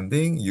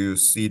expanding. You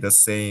see the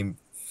same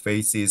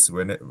faces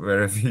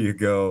wherever you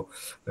go,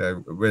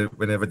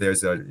 whenever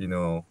there's a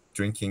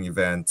drinking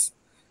event.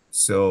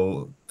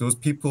 So those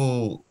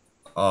people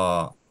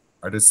are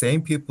the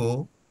same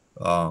people,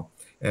 and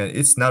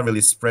it's not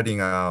really spreading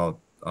out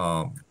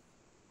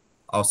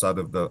outside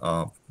of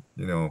the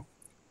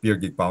beer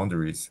geek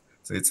boundaries.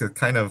 So it's a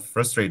kind of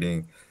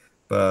frustrating,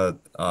 but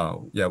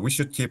yeah, we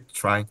should keep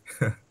trying.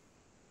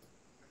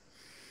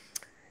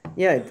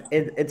 Yeah,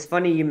 it's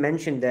funny you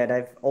mentioned that.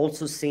 I've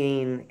also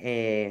seen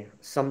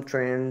some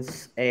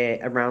trends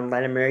around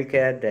Latin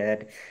America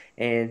that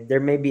there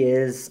maybe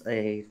is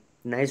a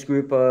nice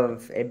group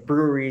of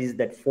breweries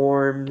that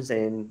forms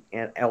and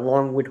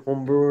along with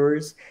home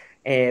brewers,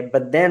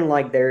 but then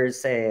like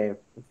there's a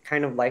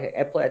kind of like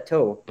a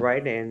plateau,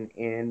 right?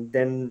 And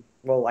then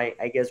well,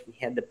 I guess we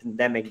had the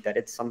pandemic that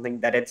it's something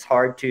that it's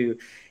hard to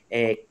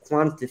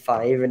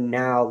quantify even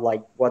now,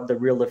 like what the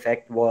real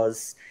effect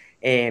was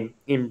in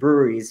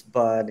breweries,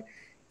 but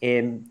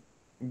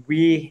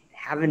we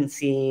haven't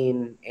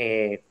seen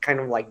a kind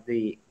of like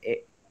the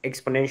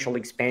exponential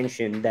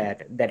expansion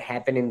that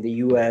happened in the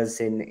US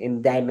and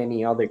in that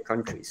many other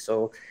countries.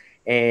 So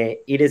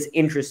it is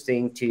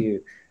interesting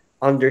to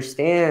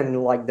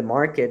understand like the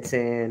markets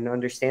and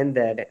understand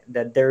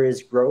that there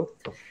is growth.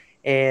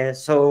 And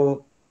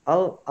so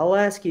I'll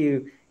ask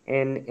you,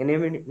 and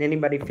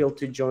anybody feel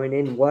to join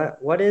in.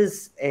 What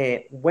is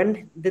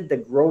when did the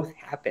growth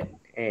happen?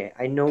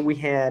 I know we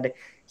had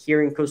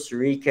here in Costa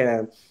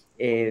Rica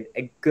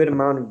a good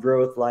amount of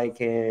growth,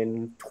 like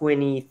in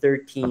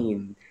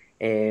 2013.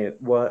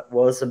 What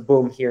was a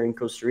boom here in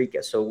Costa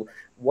Rica? So,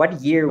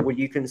 what year would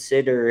you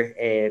consider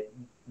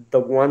the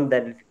one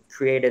that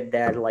created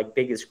that like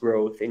biggest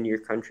growth in your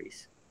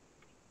countries?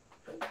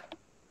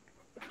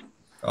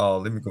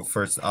 Let me go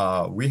first.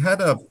 We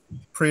had a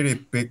pretty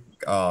big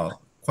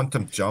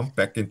quantum jump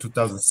back in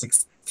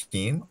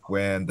 2016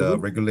 when the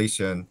Mm-hmm.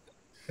 regulation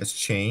has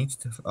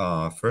changed.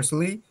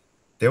 Firstly,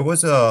 there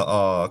was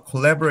a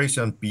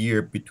collaboration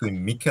beer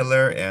between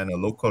Mikkeller and a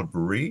local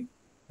brewery.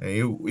 And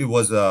it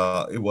was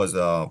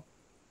a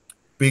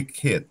big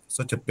hit,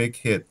 such a big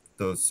hit.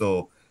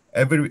 So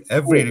every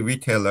Cool.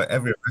 retailer,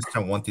 every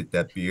restaurant wanted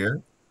that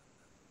beer,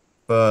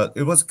 but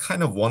it was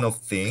kind of one-off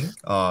thing.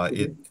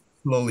 It Mm-hmm.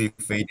 slowly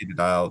faded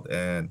out,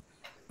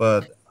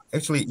 but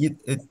actually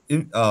it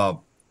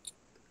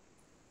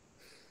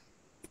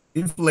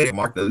inflated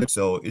market a little.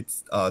 So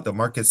it's the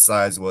market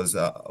size was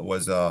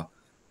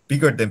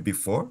bigger than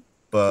before,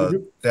 but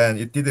Mm-hmm. then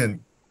it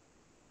didn't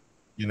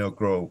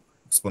grow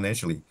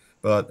exponentially.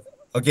 But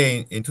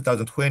again, in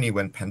 2020,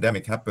 when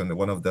pandemic happened,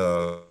 one of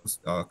the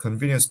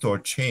convenience store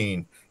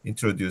chain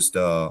introduced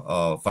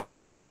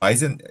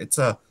Weizen. It's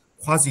a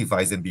quasi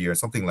Weizen beer,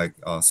 something like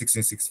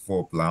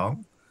 1664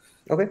 Blanc.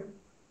 Okay.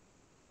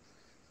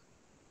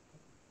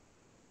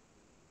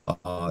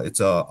 It's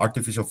a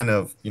artificial kind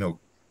of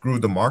grew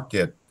the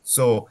market.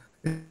 So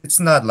it's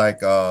not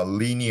like a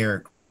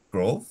linear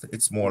growth.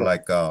 It's more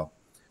Right. like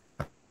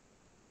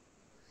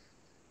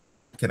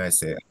can I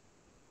say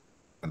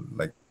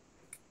like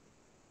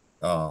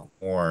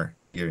more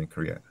here in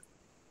Korea.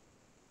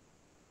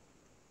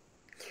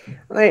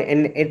 Right,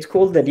 and it's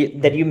cool that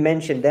you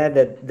mentioned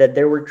that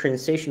there were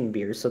transition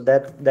beers. So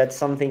that's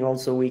something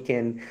also we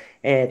can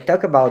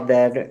talk about.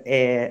 That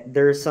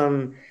there are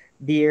some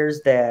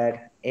beers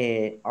that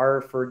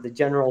are for the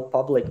general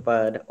public,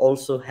 but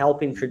also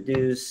help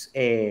introduce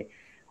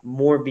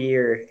more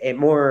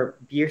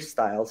beer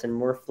styles and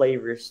more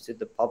flavors to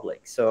the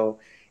public. So,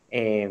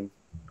 um,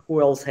 who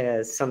else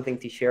has something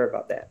to share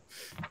about that?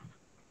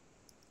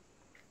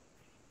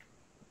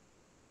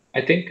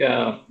 I think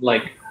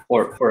like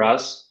for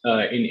us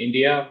in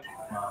India,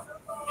 uh,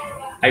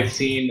 I've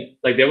seen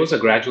like there was a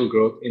gradual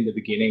growth in the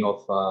beginning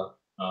of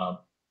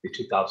the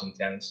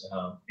 2010s,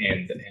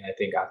 and I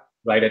think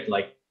right at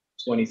like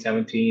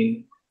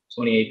 2017,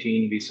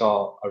 2018, we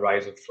saw a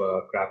rise of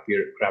craft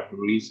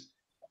breweries,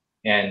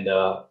 and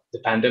the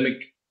pandemic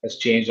has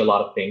changed a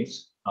lot of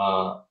things.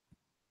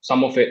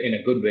 Some of it in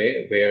a good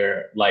way,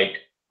 where like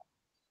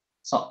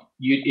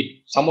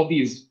some of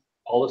these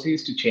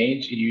policies to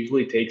change, it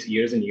usually takes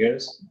years and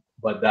years,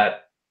 but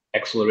that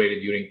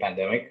accelerated during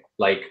pandemic.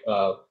 Like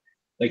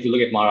if you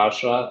look at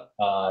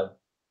Maharashtra,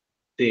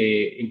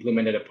 they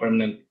implemented a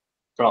permanent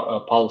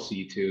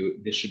policy to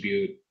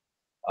distribute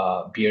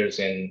beers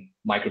in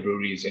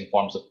microbreweries in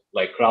forms of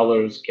like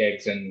growlers,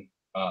 kegs, and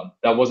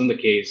that wasn't the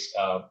case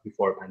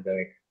before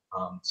pandemic.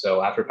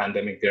 So after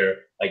pandemic, they're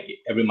like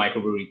every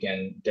microbrewery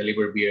can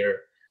deliver beer,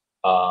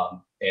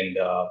 and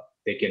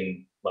they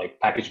can like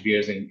package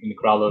beers in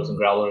growlers and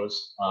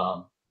growlers.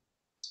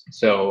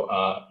 So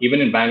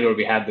even in Bangalore,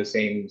 we had the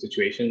same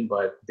situation,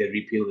 but they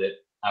repealed it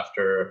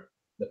after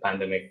the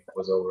pandemic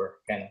was over,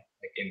 kind of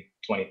like in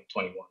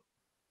 2021.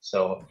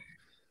 So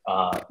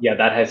yeah,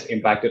 that has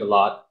impacted a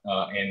lot.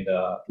 And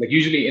like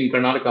usually in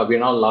Karnataka, we're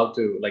not allowed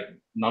to like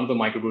none of the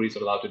microbreweries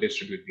are allowed to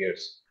distribute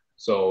beers.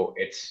 So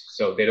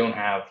they don't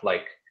have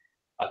like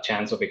a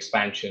chance of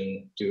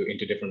expansion to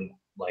into different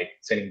like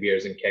sending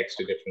beers and kegs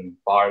to different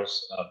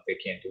bars. They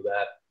can't do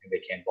that, and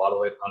they can't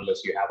bottle it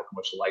unless you have a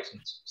commercial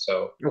license.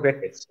 So Okay.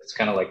 it's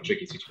kind of like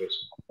tricky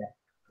situation. Yeah.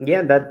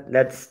 Yeah,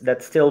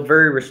 that's still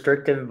very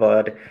restrictive,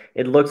 but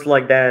it looks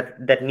like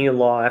that new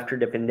law after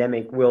the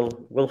pandemic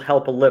will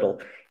help a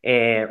little,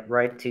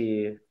 right,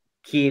 to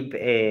keep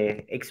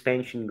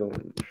expansion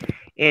going.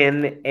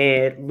 And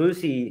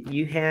Lucy,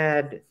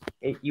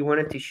 you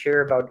wanted to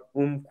share about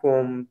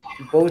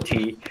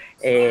Bochi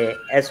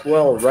as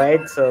well,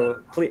 right?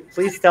 So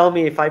please tell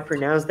me if I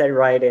pronounce that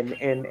right,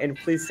 and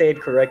please say it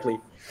correctly.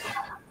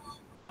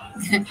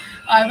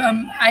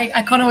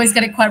 I can't always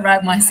get it quite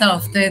right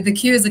myself. The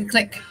Q is a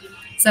click,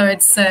 so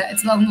it's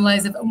along the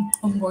lines of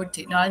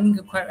umborti. No, I didn't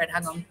get it quite right.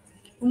 Hang on,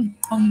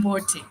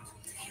 umborti.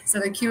 So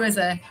the Q is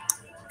a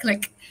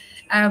click.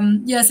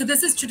 Yeah, so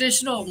this is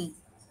traditional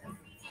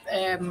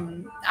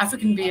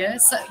African beer,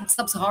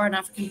 sub-Saharan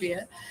African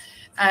beer,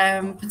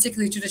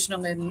 particularly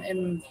traditional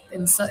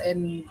in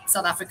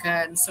South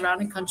Africa and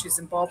surrounding countries,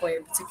 Zimbabwe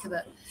in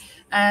particular.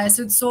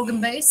 So it's sorghum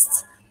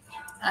based.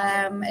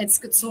 It's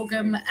got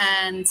sorghum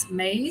and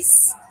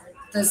maize,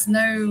 There's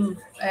no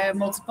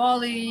malted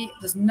barley.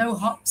 There's no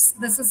hops.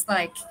 This is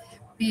like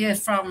beer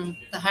from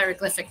the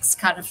hieroglyphics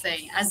kind of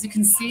thing. As you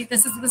can see,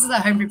 this is a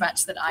homebrew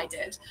batch that I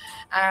did,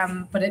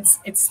 but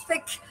it's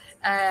thick.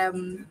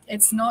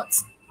 It's not.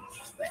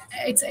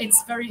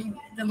 It's very,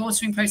 the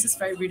lautering process is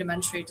very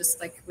rudimentary, just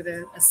like with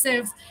a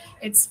sieve.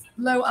 It's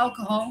low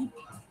alcohol,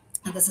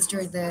 and this is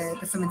during the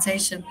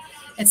fermentation.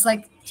 It's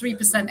like 3%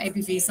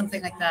 ABV,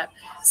 something like that.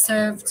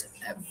 Served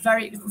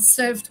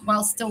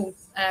while still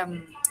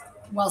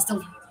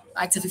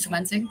actively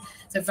fermenting.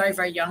 So very,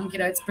 very young.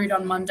 It's brewed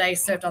on Monday,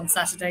 served on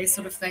Saturday,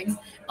 sort of thing,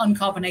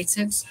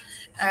 uncarbonated.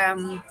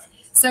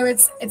 So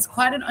it's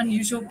quite an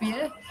unusual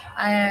beer.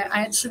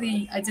 I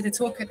did a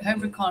talk at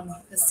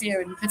HomebrewCon this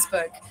year in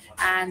Pittsburgh,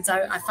 and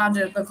I found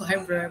a local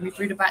homebrewer, and we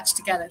brewed a batch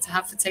together to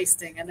have for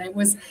tasting. And it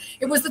was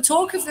the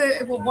talk of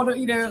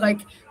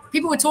like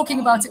people were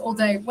talking about it all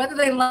day. Whether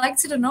they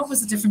liked it or not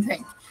was a different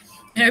thing.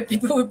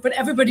 But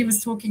everybody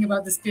was talking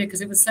about this beer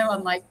because it was so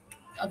unlike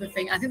other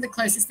thing. I think the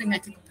closest thing I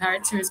could compare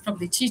it to is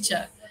probably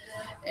chicha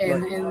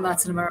in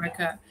Latin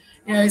America.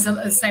 It's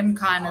the same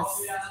kind of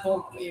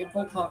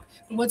ballpark.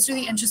 But what's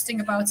really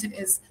interesting about it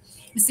is,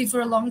 you see,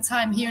 for a long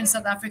time here in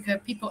South Africa,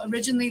 people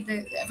originally,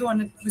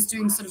 everyone was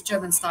doing sort of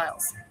German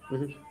styles.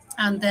 Mm-hmm.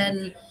 And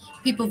then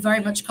people very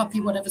much copy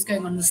whatever's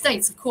going on in the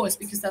States, of course,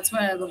 because that's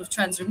where a lot of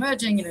trends are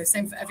emerging,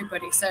 same for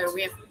everybody. So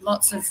we have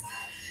lots of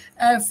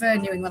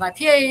New England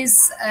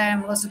IPAs,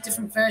 lots of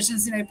different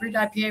versions. Brewed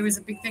IPA was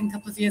a big thing a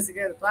couple of years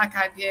ago. The black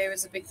IPA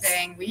was a big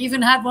thing. We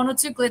even had 1 or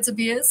 2 glitter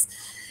beers.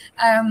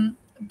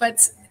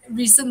 But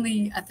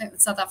recently, I think the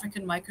South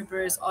African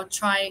microbrewers are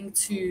trying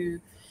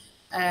to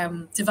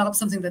develop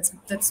something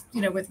that's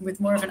with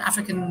more of an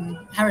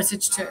African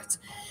heritage to it.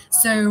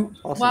 So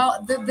awesome.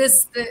 While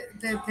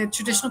the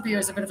traditional beer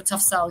is a bit of a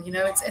tough sell,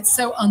 it's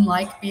so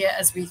unlike beer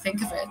as we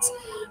think of it,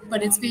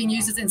 but it's being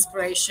used as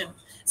inspiration.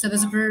 So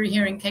there's a brewery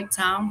here in Cape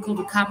Town called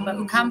Ukamba.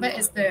 Ukamba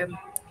is the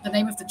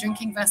name of the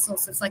drinking vessel.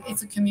 So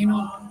it's a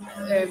communal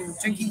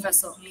drinking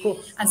vessel. Cool.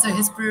 And so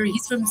his brewery,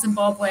 he's from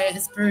Zimbabwe.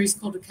 His brewery is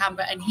called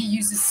Ukamba, and he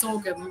uses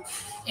sorghum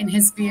in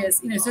his beers.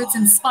 So it's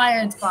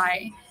inspired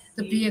by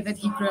the beer that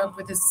he grew up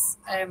with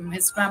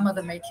his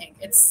grandmother making.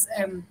 It's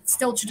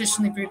still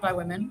traditionally brewed by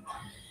women.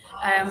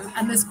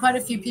 And there's quite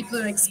a few people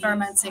who are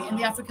experimenting. In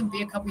the African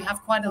Beer Cup, we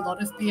have quite a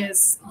lot of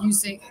beers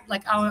using,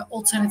 like, our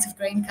alternative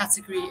grain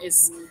category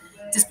is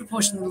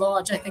disproportionately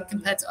large, I think,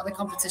 compared to other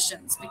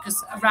competitions,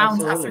 because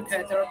around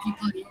Africa there are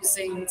people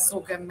using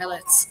sorghum,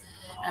 millet,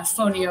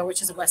 fonio,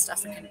 which is a West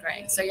African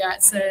grain. So yeah,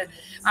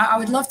 I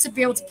would love to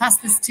be able to pass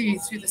this to you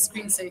through the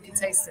screen so you can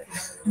taste it.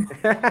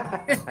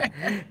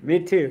 Me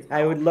too.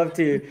 I would love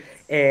to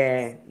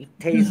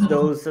taste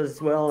those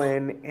as well,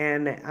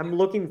 and I'm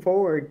looking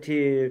forward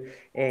to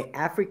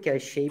Africa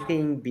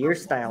shaping beer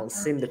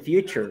styles in the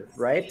future,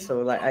 right?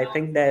 So I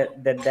think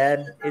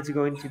that is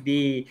going to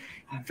be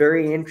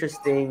very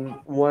interesting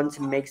once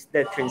it makes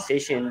the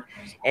transition.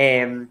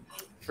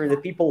 For the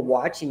people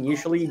watching,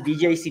 usually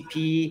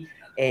BJCP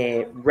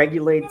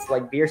regulates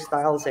like beer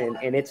styles, and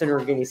it's an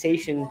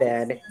organization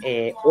that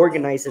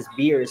organizes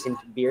beers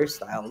into beer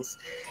styles.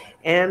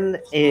 And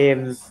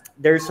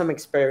there's some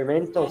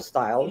experimental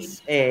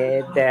styles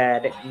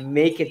that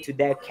make it to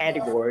that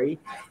category.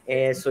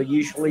 So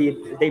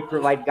usually they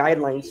provide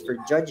guidelines for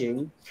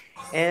judging.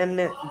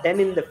 And then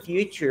in the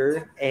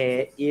future,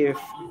 if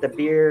the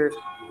beer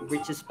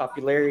reaches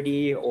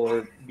popularity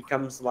or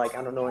becomes, like,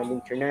 I don't know, an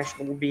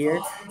international beer,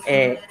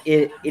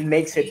 it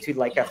makes it to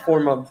like a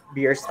formal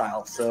beer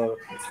style. So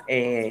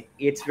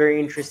it's very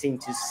interesting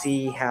to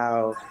see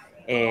how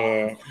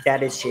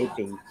that is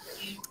shaping.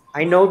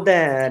 I know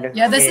that.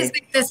 Yeah,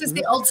 this is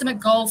the ultimate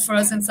goal for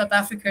us in South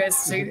Africa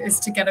is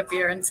to get a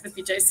beer into the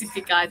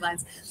BJCP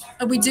guidelines.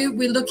 And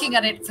we're looking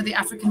at it for the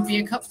African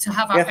Beer Cup to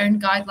have our own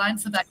guideline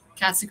for that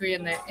category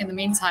in the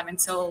meantime,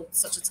 until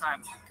such a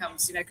time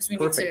comes, because we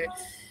need to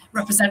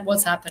represent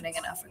what's happening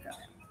in Africa.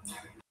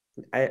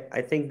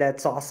 I think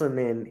that's awesome,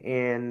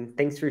 and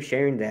thanks for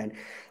sharing that.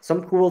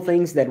 Some cool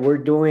things that we're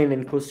doing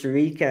in Costa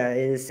Rica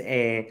is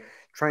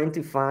trying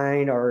to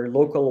find our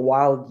local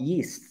wild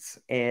yeasts.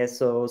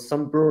 So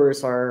some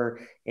brewers are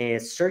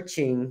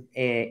searching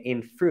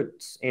in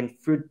fruits and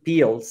fruit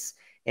peels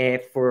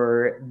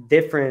for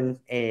different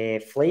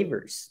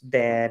flavors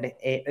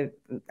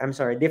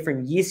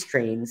different yeast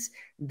strains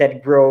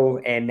that grow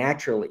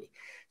naturally.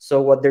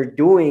 So what they're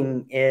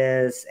doing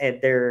is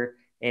they're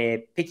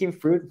picking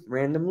fruit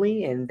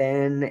randomly and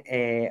then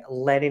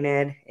letting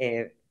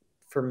it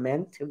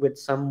ferment with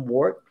some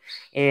wort,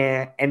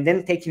 and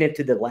then taking it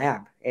to the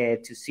lab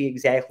to see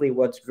exactly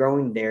what's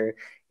growing there,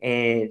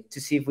 and to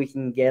see if we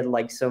can get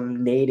like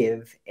some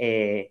native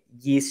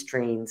yeast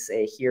strains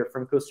here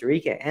from Costa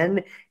Rica,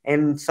 and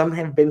some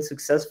have been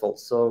successful.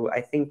 So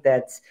I think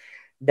that's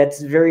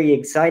very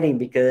exciting,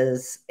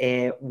 because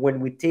when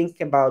we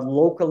think about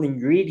local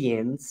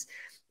ingredients,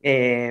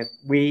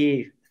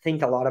 we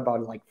think a lot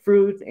about like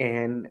fruit,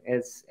 and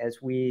as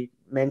we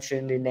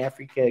mentioned in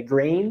Africa,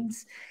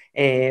 grains.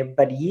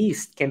 But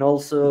yeast can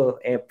also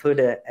put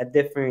a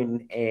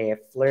different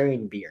flair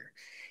in beer.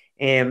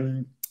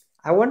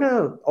 I want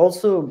to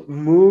also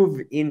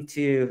move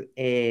into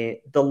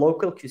the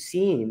local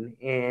cuisine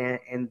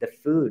and the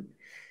food.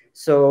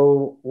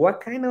 So,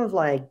 what kind of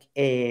like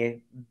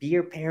a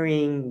beer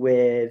pairing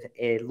with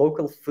a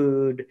local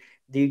food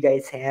do you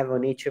guys have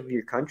on each of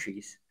your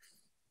countries?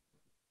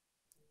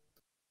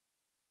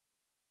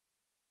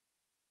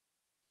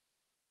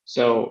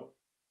 So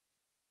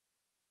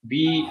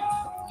we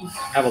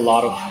have a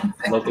lot of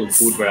local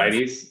food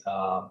varieties,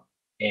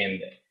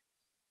 and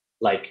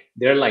like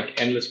there are like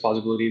endless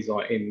possibilities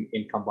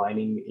in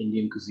combining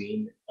Indian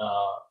cuisine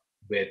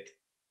with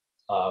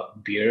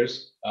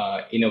beers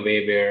in a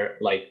way where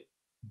like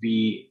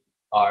we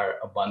are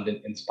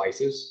abundant in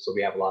spices. So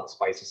we have a lot of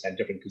spices and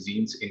different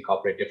cuisines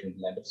incorporate different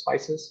blend of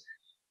spices.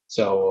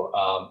 So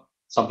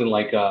something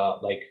like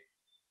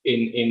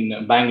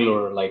in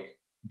Bangalore, like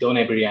done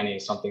biryani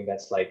is something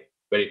that's like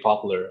very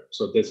popular.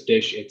 So this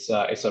dish, it's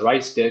a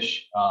rice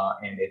dish,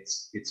 and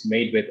it's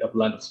made with a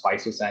blend of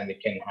spices, and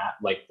it can have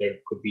like there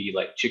could be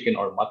like chicken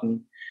or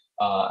mutton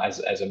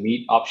as a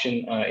meat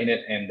option in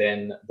it, and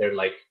then they're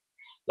like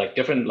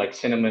different like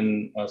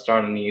cinnamon, star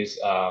anise,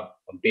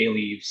 bay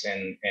leaves,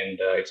 and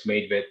it's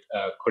made with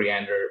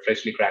coriander,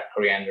 freshly cracked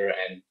coriander,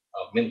 and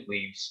mint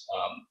leaves,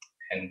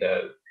 and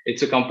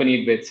it's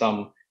accompanied with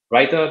some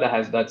raita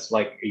that's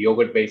like a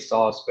yogurt based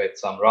sauce with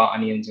some raw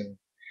onions and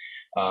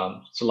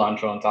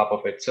cilantro on top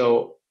of it.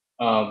 So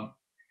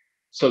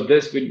so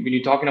this when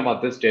you're talking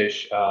about this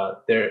dish,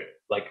 there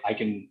like I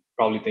can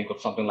probably think of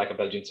something like a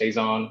Belgian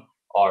saison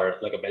or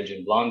like a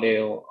Belgian blonde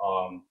ale.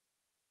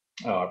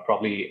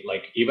 Probably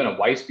like even a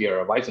Weiss beer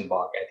or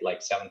Weizenbock at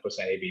like 7%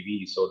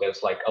 ABV. So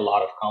there's like a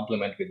lot of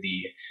complement with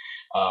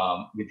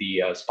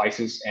the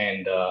spices,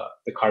 and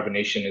the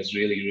carbonation is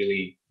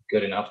really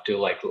good enough to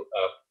like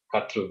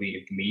cut through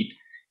the meat,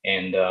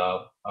 and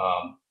a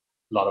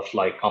lot of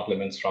like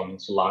complements from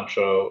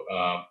cilantro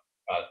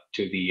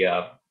to the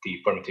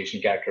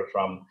fermentation character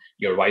from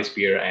your Weiss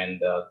beer, and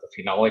the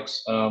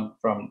phenolics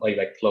from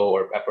like clove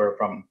or pepper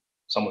from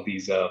some of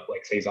these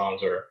like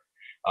saisons or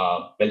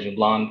Belgian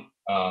blonde.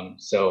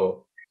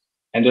 So,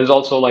 and there's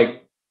also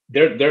like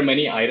there are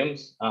many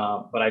items,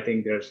 but I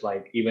think there's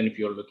like even if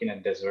you're looking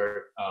at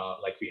dessert,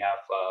 like we have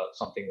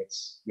something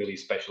that's really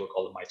special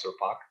called Mysore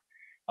pak.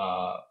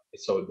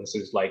 So this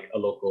is like a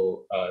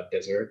local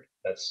dessert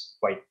that's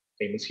quite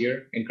famous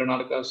here in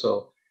Karnataka.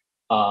 So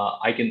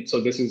I can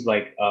so this is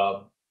like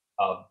uh,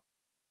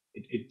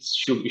 it's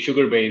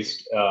sugar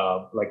based.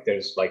 Like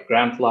there's like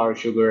gram flour,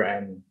 sugar,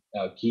 and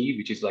ghee,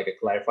 which is like a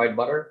clarified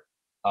butter.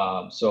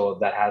 So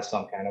that has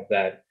some kind of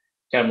that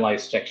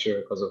caramelized texture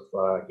because of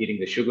heating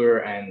the sugar,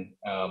 and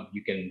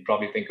you can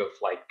probably think of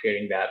like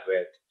pairing that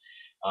with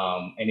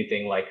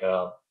anything like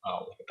a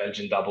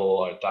Belgian double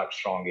or a dark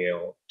strong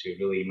ale to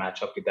really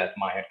match up with that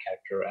Maillard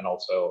character, and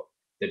also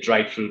the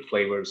dried fruit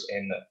flavors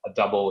in a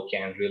double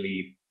can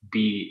really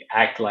be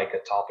act like a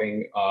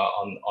topping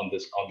on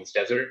this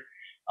dessert,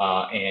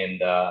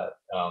 and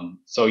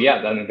so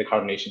yeah, then the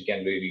carbonation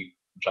can really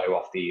drive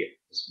off the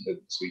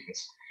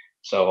sweetness.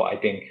 So I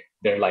think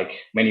there are like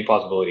many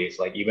possibilities.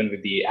 Like even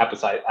with the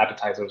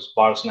appetizers,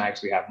 bar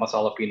snacks, we have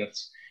masala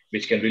peanuts,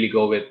 which can really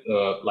go with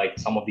like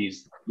some of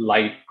these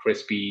light,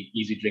 crispy,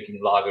 easy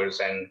drinking lagers,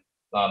 and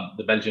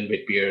the Belgian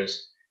wit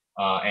beers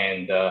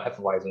and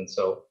Hefeweizen.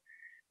 So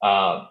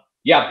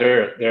yeah,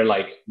 there are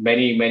like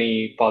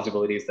many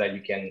possibilities that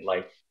you can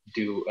like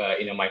do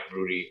in a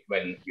microbrewery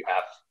when you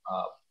have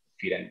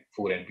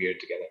food and beer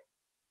together.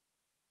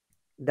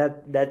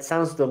 That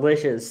sounds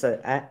delicious.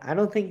 I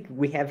don't think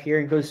we have here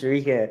in Costa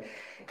Rica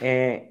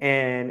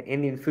an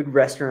Indian food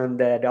restaurant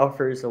that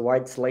offers a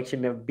wide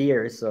selection of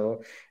beer.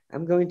 So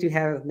I'm going to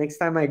have next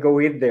time I go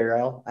in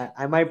there,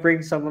 I might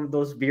bring some of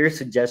those beer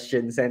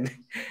suggestions and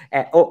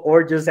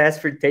or just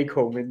ask for take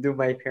home and do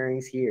my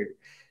pairings here.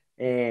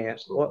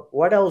 Absolutely.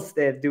 What else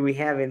do we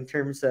have in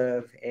terms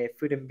of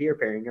food and beer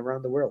pairing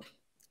around the world?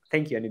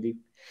 Thank you, Anudeep.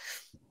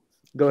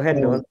 Go ahead,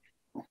 Noel.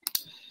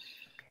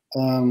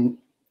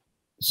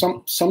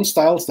 Some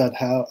styles that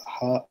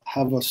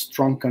have a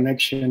strong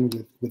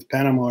connection with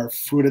Panama are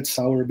fruited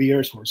sour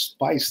beers or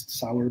spiced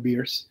sour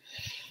beers,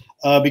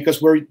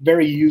 because we're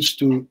very used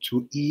to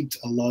eat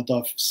a lot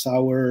of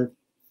sour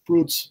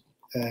fruits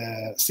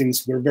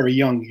since we're very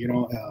young. You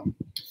know,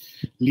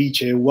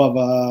 lychee,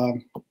 guava,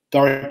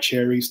 dark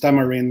cherries,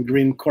 tamarind,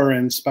 green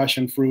currants,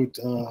 passion fruit.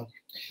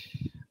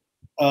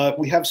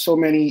 We have so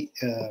many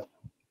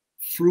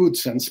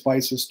fruits and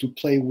spices to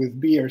play with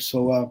beer.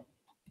 So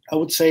I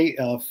would say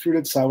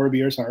fruited sour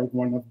beers are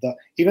one of the,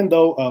 even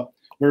though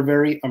we're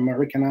very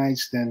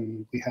Americanized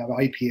and we have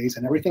IPAs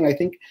and everything, I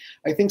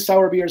think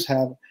sour beers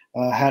have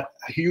had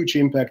a huge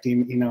impact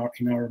in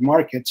our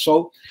market.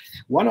 So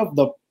one of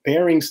the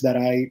pairings that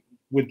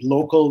with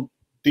local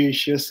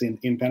dishes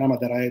in Panama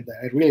that I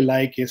really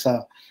like is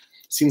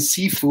since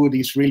seafood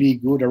is really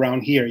good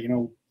around here, you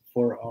know,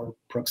 for our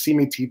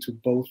proximity to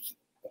both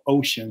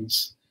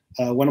oceans.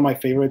 One of my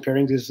favorite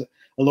pairings is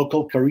a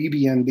local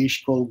Caribbean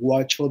dish called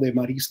guacho de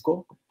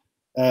marisco.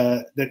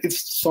 That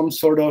it's some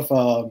sort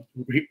of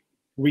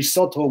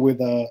risotto with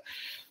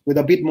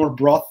a bit more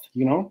broth,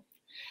 you know.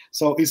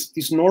 So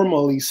it's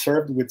normally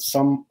served with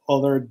some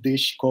other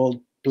dish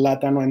called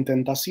plátano en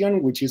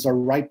tentación, which is a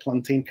ripe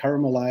plantain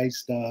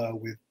caramelized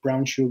with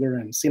brown sugar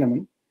and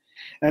cinnamon.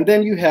 And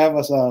then you have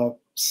as a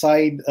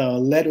side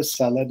lettuce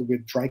salad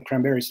with dried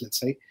cranberries, let's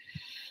say.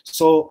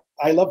 So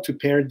I love to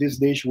pair this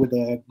dish with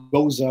a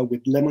goza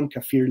with lemon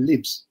kaffir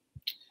leaves.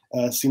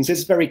 Since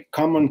it's very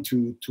common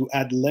to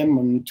add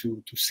lemon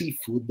to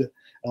seafood,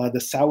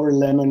 the sour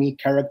lemony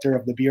character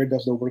of the beer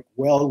doesn't work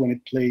well when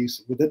it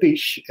plays with the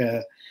dish.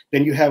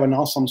 Then you have an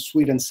awesome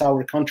sweet and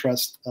sour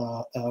contrast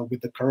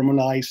with the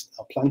caramelized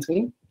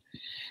plantain.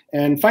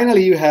 And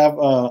finally, you have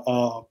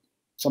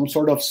some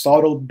sort of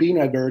subtle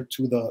vinegar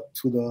to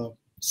the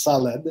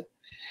salad.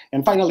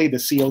 And finally, the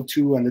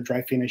CO2 and the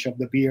dry finish of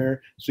the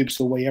beer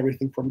sweeps away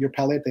everything from your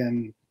palate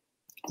and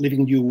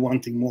leaving you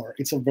wanting more.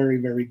 It's a very,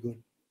 very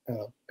good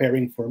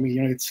pairing for me.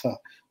 It's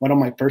one of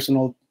my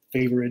personal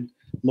favorite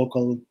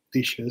local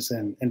dishes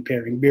and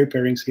beer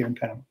pairings here in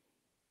Panama.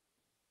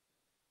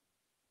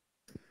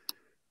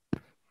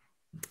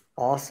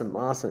 Awesome.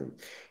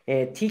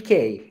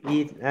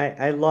 TK,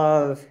 I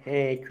love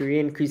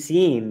Korean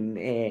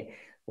cuisine.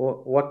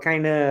 What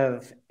kind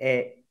of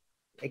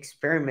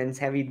experiments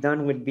have you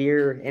done with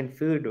beer and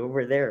food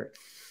over there?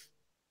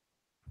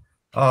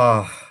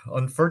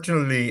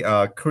 Unfortunately,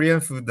 Korean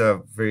food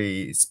are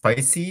very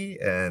spicy,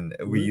 and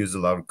we use a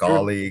lot of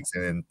garlics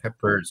and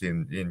peppers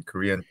in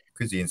Korean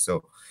cuisine.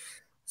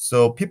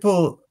 So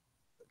people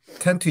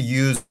tend to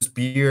use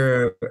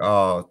beer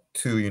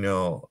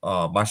to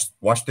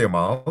wash their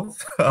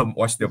mouth,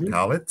 wash their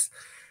palates.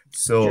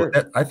 So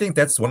I think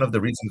that's one of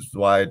the reasons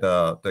why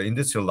the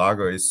industrial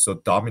lager is so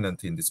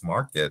dominant in this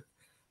market.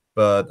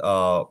 But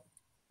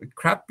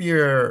craft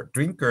beer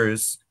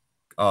drinkers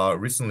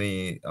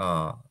recently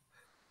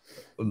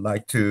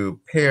like to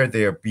pair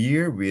their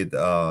beer with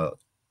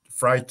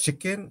fried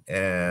chicken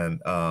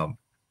and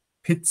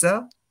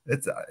pizza.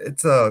 It's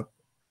a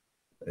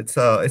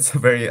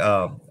very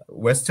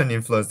Western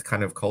influenced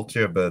kind of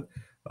culture, but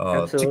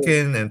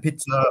chicken and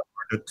pizza are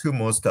the two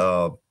most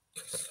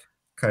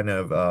kind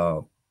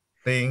of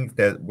thing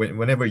that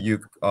whenever you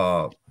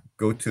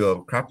go to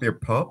a craft beer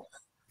pub,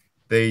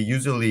 they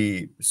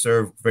usually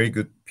serve very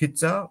good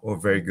pizza or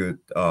very good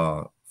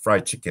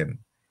fried chicken.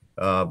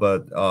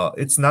 But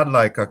it's not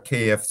like a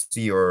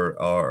KFC or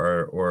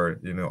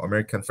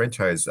American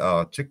franchise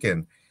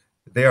chicken.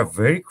 They are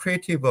very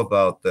creative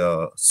about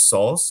the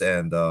sauce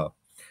and the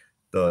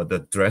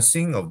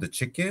dressing of the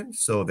chicken.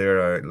 So there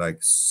are like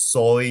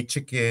soy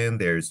chicken,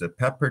 there's a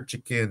pepper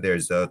chicken,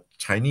 there's a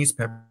Chinese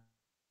pepper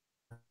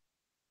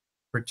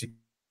chicken,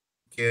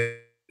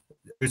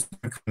 there's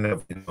kind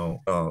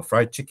of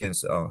fried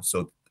chickens.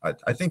 So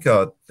I think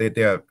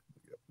they are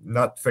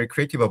not very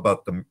creative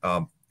about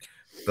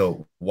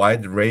the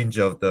wide range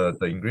of the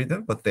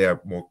ingredient, but they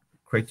are more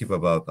creative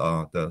about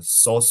the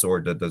sauce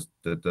or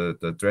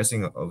the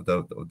dressing of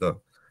the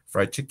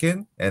fried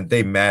chicken, and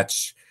they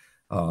match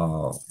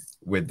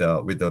with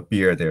the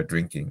beer they're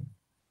drinking.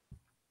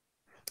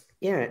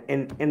 Yeah,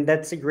 and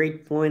that's a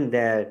great point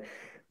that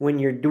when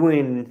you're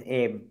doing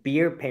a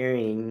beer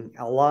pairing,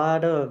 a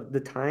lot of the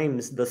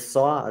times the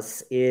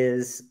sauce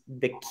is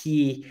the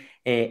key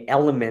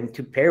element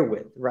to pair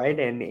with, right?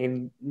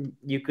 And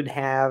you could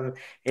have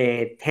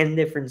 10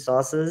 different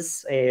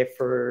sauces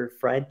for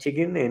fried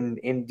chicken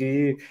and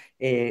do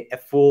a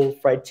full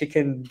fried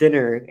chicken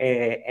dinner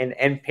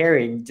and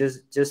pairing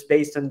just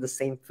based on the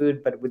same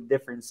food but with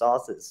different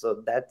sauces.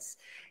 So that's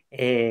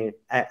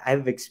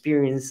I've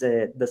experienced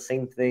the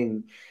same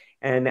thing.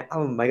 And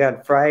oh my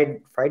God,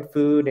 fried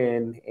food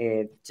and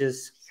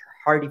just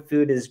hearty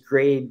food is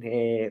great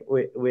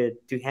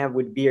with to have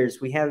with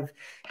beers. We have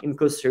in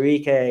Costa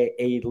Rica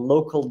a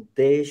local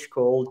dish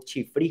called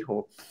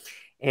chifrijo,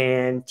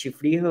 and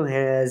chifrijo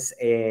has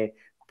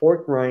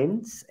pork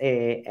rinds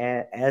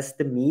as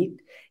the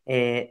meat.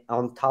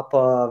 On top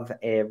of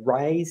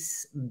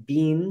rice,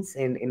 beans,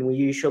 and we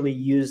usually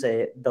use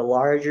the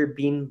larger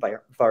bean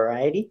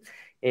variety.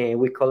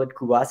 We call it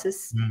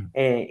cubaces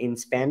in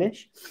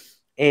Spanish.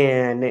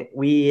 And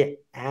we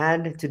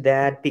add to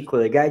that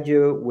pico de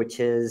gallo, which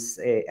is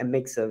a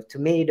mix of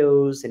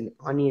tomatoes and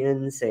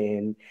onions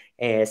and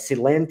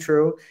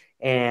cilantro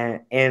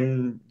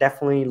and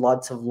definitely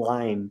lots of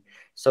lime.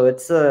 So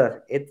it's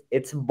a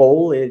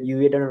bowl.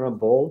 You eat it in a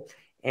bowl,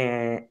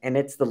 and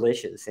it's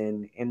delicious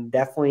and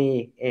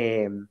definitely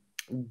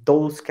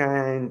those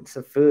kinds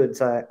of foods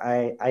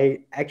I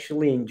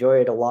actually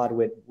enjoy it a lot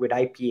with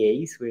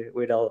IPAs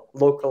with a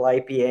local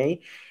IPA,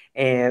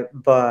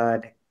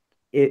 but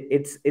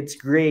it's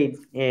great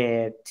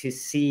to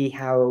see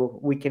how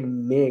we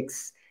can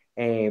mix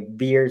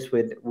beers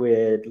with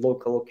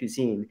local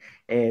cuisine.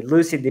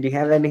 Lucy, did you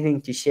have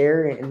anything to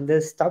share in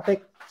this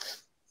topic?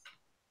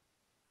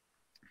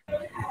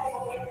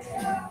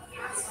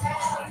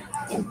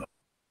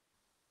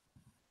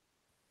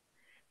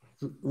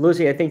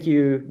 Lucy, I think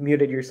you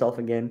muted yourself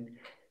again.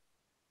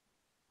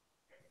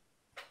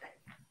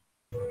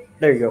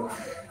 There you go.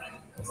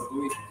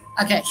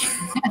 Okay.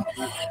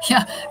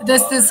 Yeah,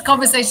 this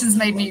conversation's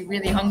made me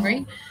really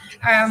hungry.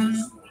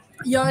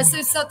 Yeah,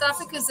 so South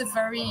Africa's a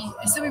very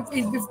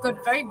we've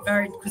got very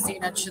varied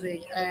cuisine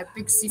actually.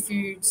 Big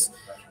seafoods,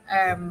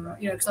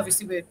 because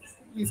obviously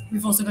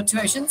we've also got two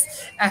oceans.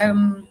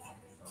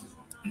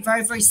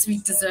 Very very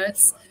sweet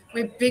desserts.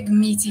 We're big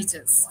meat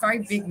eaters, very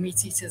big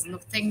meat eaters, and the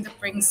thing that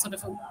brings sort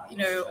of all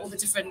the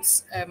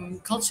different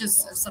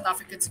cultures of South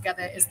Africa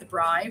together is the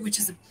braai, which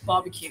is a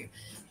barbecue,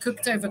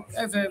 cooked over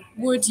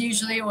wood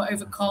usually or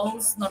over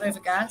coals, not over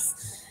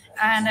gas.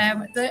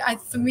 And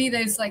for me,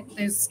 those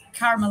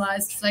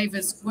caramelized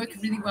flavors work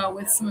really well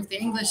with some of the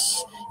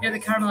English, the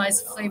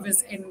caramelized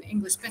flavors in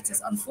English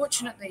bitters.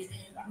 Unfortunately,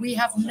 we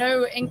have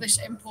no English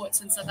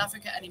imports in South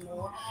Africa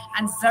anymore,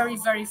 and very,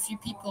 very few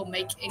people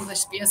make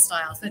English beer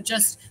styles.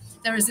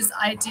 There is this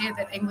idea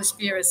that English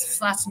beer is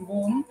flat and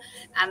warm,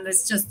 and it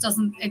just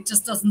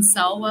doesn't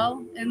sell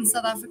well in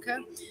South Africa.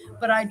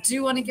 But I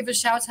do want to give a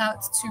shout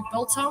out to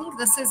biltong.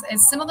 This is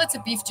similar to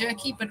beef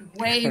jerky, but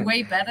way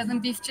way better than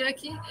beef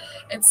jerky.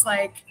 It's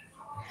like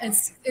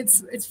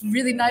it's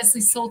really nicely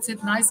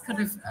salted, nice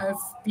cut of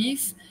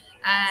beef,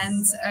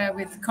 and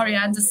with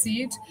coriander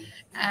seed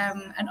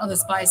and other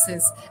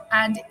spices.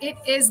 And it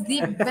is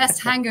the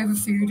best hangover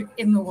food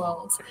in the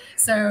world.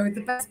 So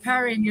the best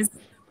pairing is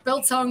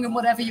biltong and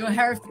whatever your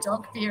Hereford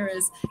dog beer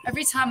is.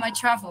 Every time I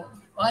travel,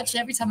 well,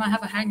 actually, every time I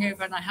have a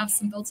hangover and I have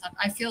some biltong,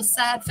 I feel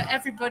sad for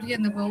everybody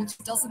in the world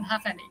who doesn't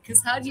have any.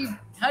 Because how do you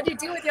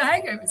deal with your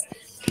hangovers?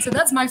 So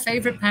that's my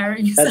favorite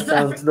pairing. That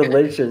sounds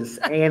delicious.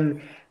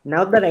 And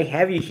now that I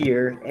have you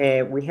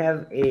here, we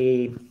have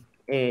a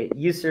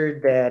user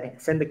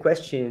that sent the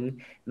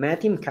question,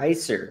 Matthew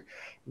Kaiser.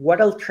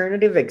 What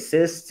alternative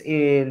exists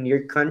in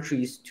your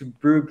countries to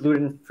brew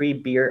gluten-free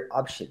beer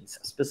options,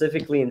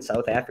 specifically in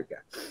South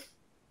Africa?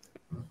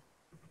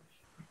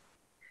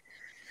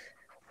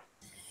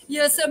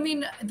 Yes, I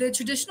mean the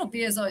traditional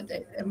beers are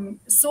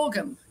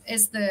sorghum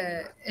is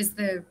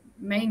the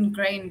main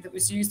grain that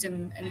was used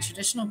in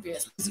traditional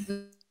beers,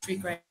 tree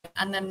grain,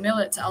 and then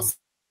millet also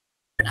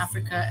in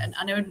Africa, and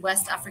I know in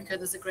West Africa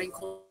there's a grain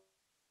called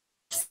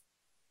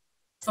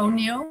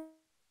fonio.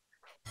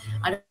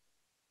 I don't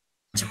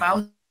know much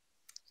about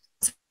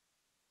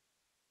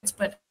it,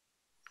 but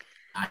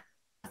I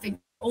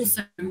think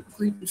also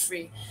gluten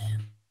free.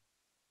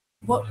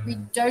 What we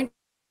don't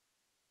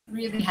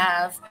really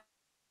have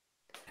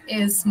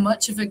is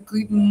much of a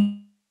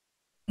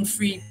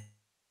gluten-free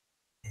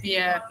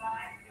beer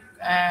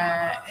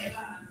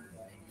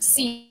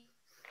scene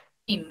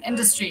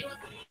industry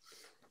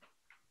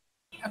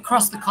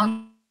across the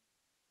continent.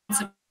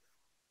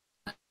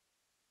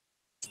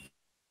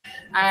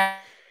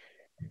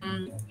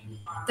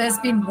 There's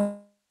been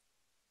one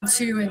or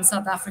two in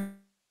South Africa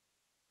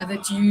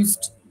that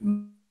used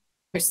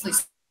mostly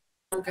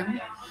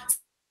sorghum.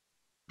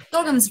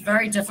 Sorghum's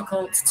very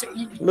difficult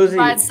to Lucy,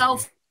 by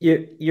itself.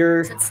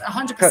 You're It's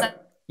 100%.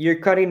 You're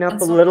cutting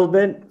up a little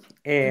bit,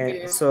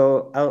 and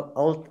so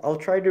I'll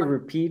try to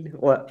repeat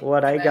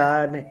what I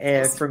got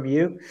from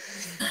you.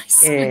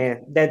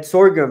 And that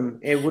sorghum,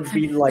 it would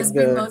be like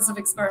the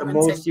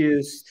most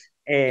used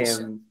a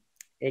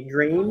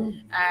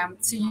grain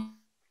to use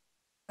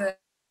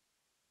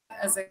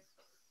as a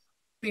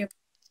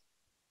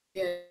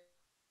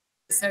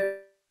so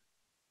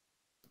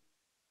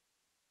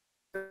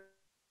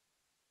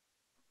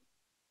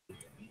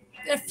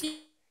a few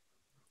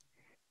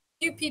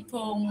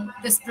people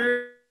this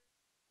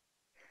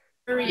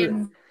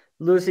brewery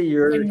Lucy,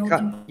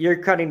 you're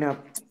cutting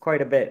up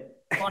quite a bit.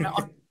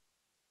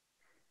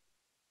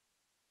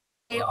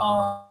 They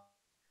are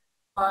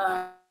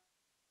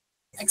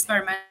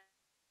experimenting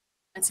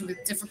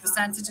with different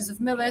percentages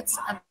of millet.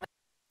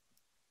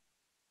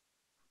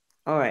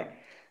 All right.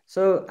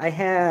 So I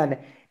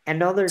had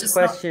another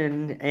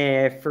question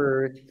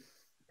for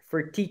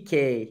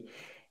TK.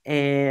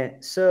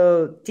 And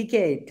so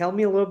TK, tell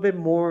me a little bit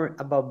more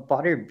about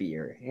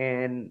butterbeer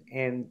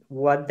and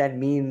what that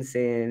means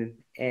in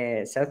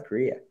South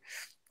Korea.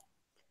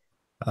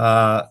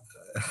 I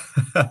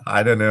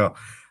don't know.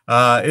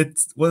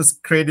 It was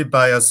created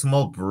by a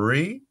small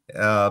brewery,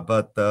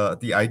 but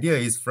the idea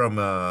is from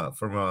a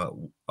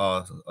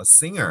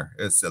singer,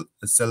 a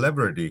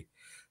celebrity.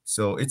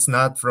 So it's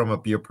not from a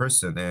beer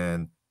person.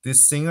 And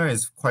this singer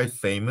is quite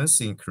famous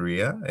in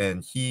Korea,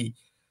 and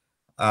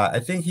I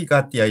think he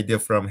got the idea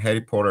from Harry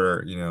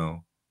Potter,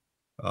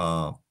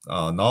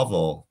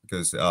 novel,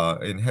 because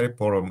in Harry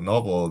Potter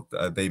novel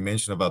they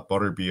mention about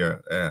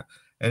butterbeer,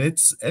 and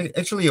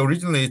actually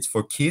originally it's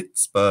for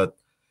kids, but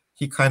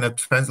he kind of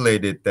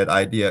translated that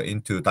idea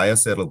into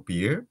diacetyl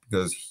beer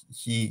because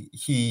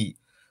he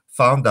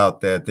found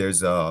out that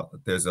there's a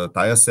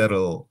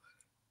diacetyl,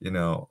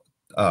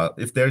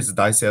 if there's a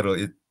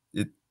diacetyl,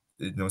 it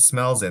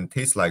smells and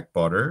tastes like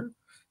butter,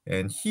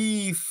 and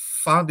he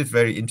found it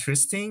very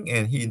interesting,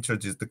 and he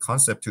introduced the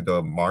concept to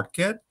the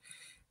market,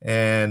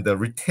 and the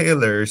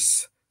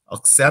retailers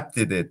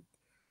accepted it,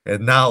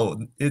 and now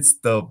it's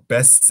the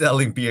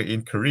best-selling beer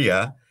in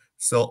Korea.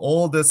 So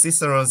all the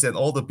Cicerones and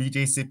all the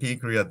BJCP in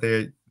Korea,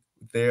 they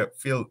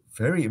feel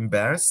very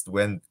embarrassed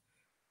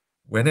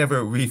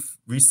whenever we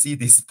see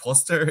this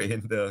poster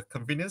in the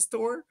convenience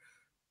store,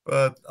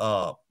 but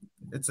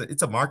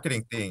it's a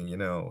marketing thing,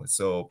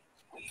 so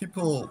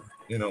people,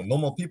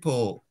 normal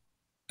people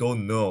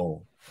don't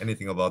know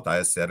anything about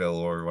diacetyl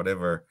or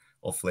whatever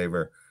or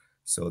flavor.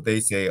 So they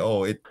say,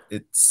 oh,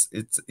 it's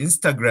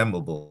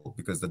Instagrammable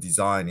because the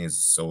design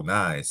is so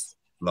nice,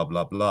 blah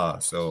blah blah.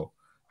 So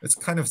it's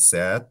kind of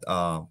sad,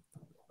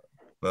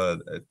 but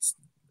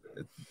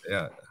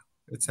yeah,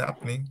 it's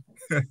happening.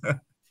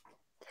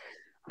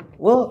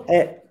 Well,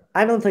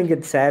 I don't think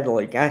it's sad.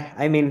 Like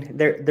I mean,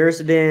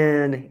 there's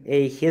been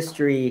a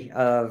history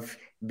of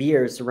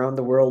beers around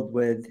the world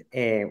with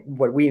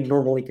what we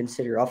normally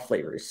consider off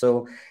flavors.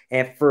 So,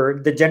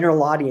 for the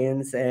general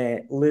audience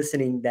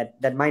listening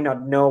that might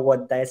not know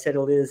what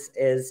diacetyl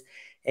is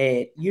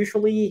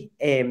usually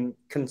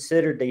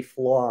considered a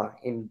flaw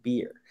in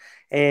beer.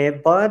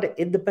 But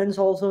it depends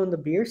also on the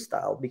beer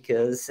style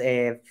because,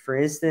 for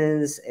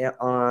instance,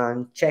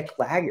 on Czech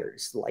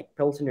lagers like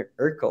Pilsner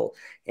Urquell,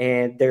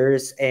 and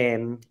there's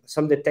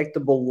some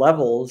detectable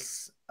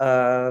levels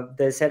of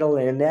the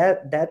acetylene,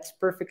 and that's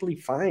perfectly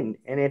fine,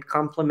 and it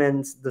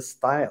complements the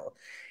style.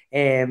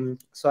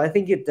 So I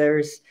think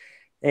there's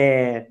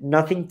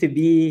nothing to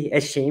be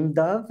ashamed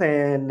of,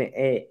 and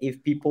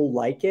if people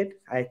like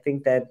it, I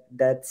think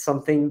that's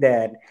something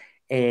that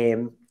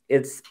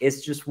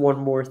it's just one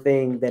more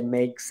thing that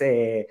makes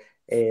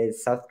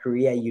South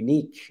Korea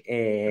unique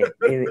in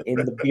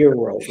the beer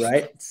world,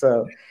 right?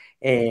 So,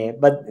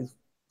 but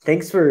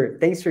thanks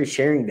for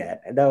sharing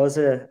that. That was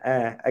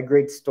a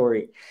great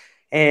story.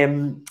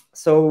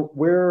 So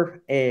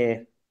we're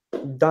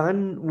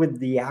done with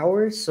the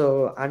hour.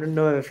 So I don't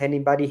know if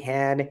anybody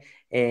had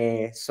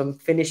some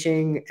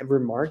finishing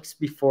remarks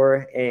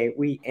before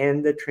we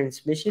end the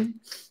transmission.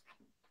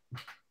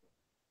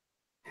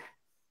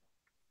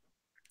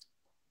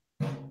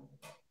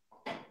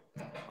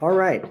 All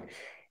right.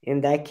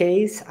 In that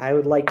case, I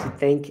would like to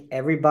thank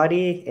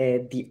everybody,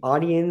 the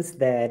audience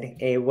that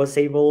was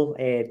able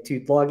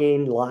to log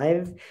in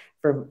live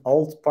from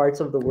all parts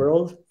of the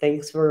world.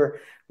 Thanks for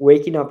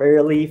waking up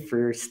early,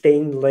 for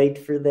staying late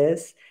for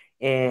this.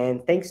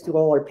 And thanks to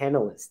all our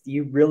panelists.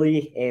 You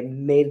really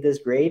made this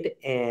great.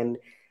 And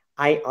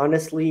I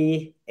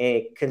honestly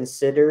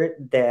consider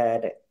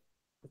that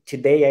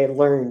today I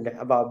learned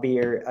about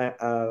beer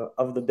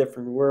of the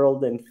different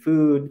world and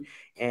food,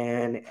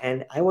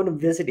 and I want to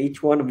visit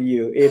each one of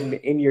you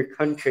in your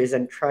countries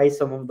and try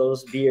some of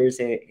those beers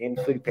in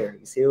food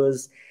pairings. It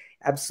was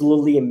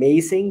absolutely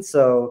amazing.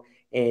 So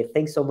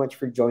thanks so much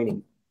for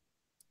joining.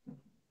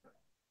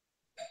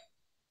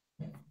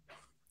 Thanks,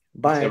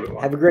 Bye.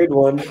 everyone. Have a great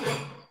one.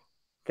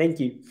 Thank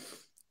you.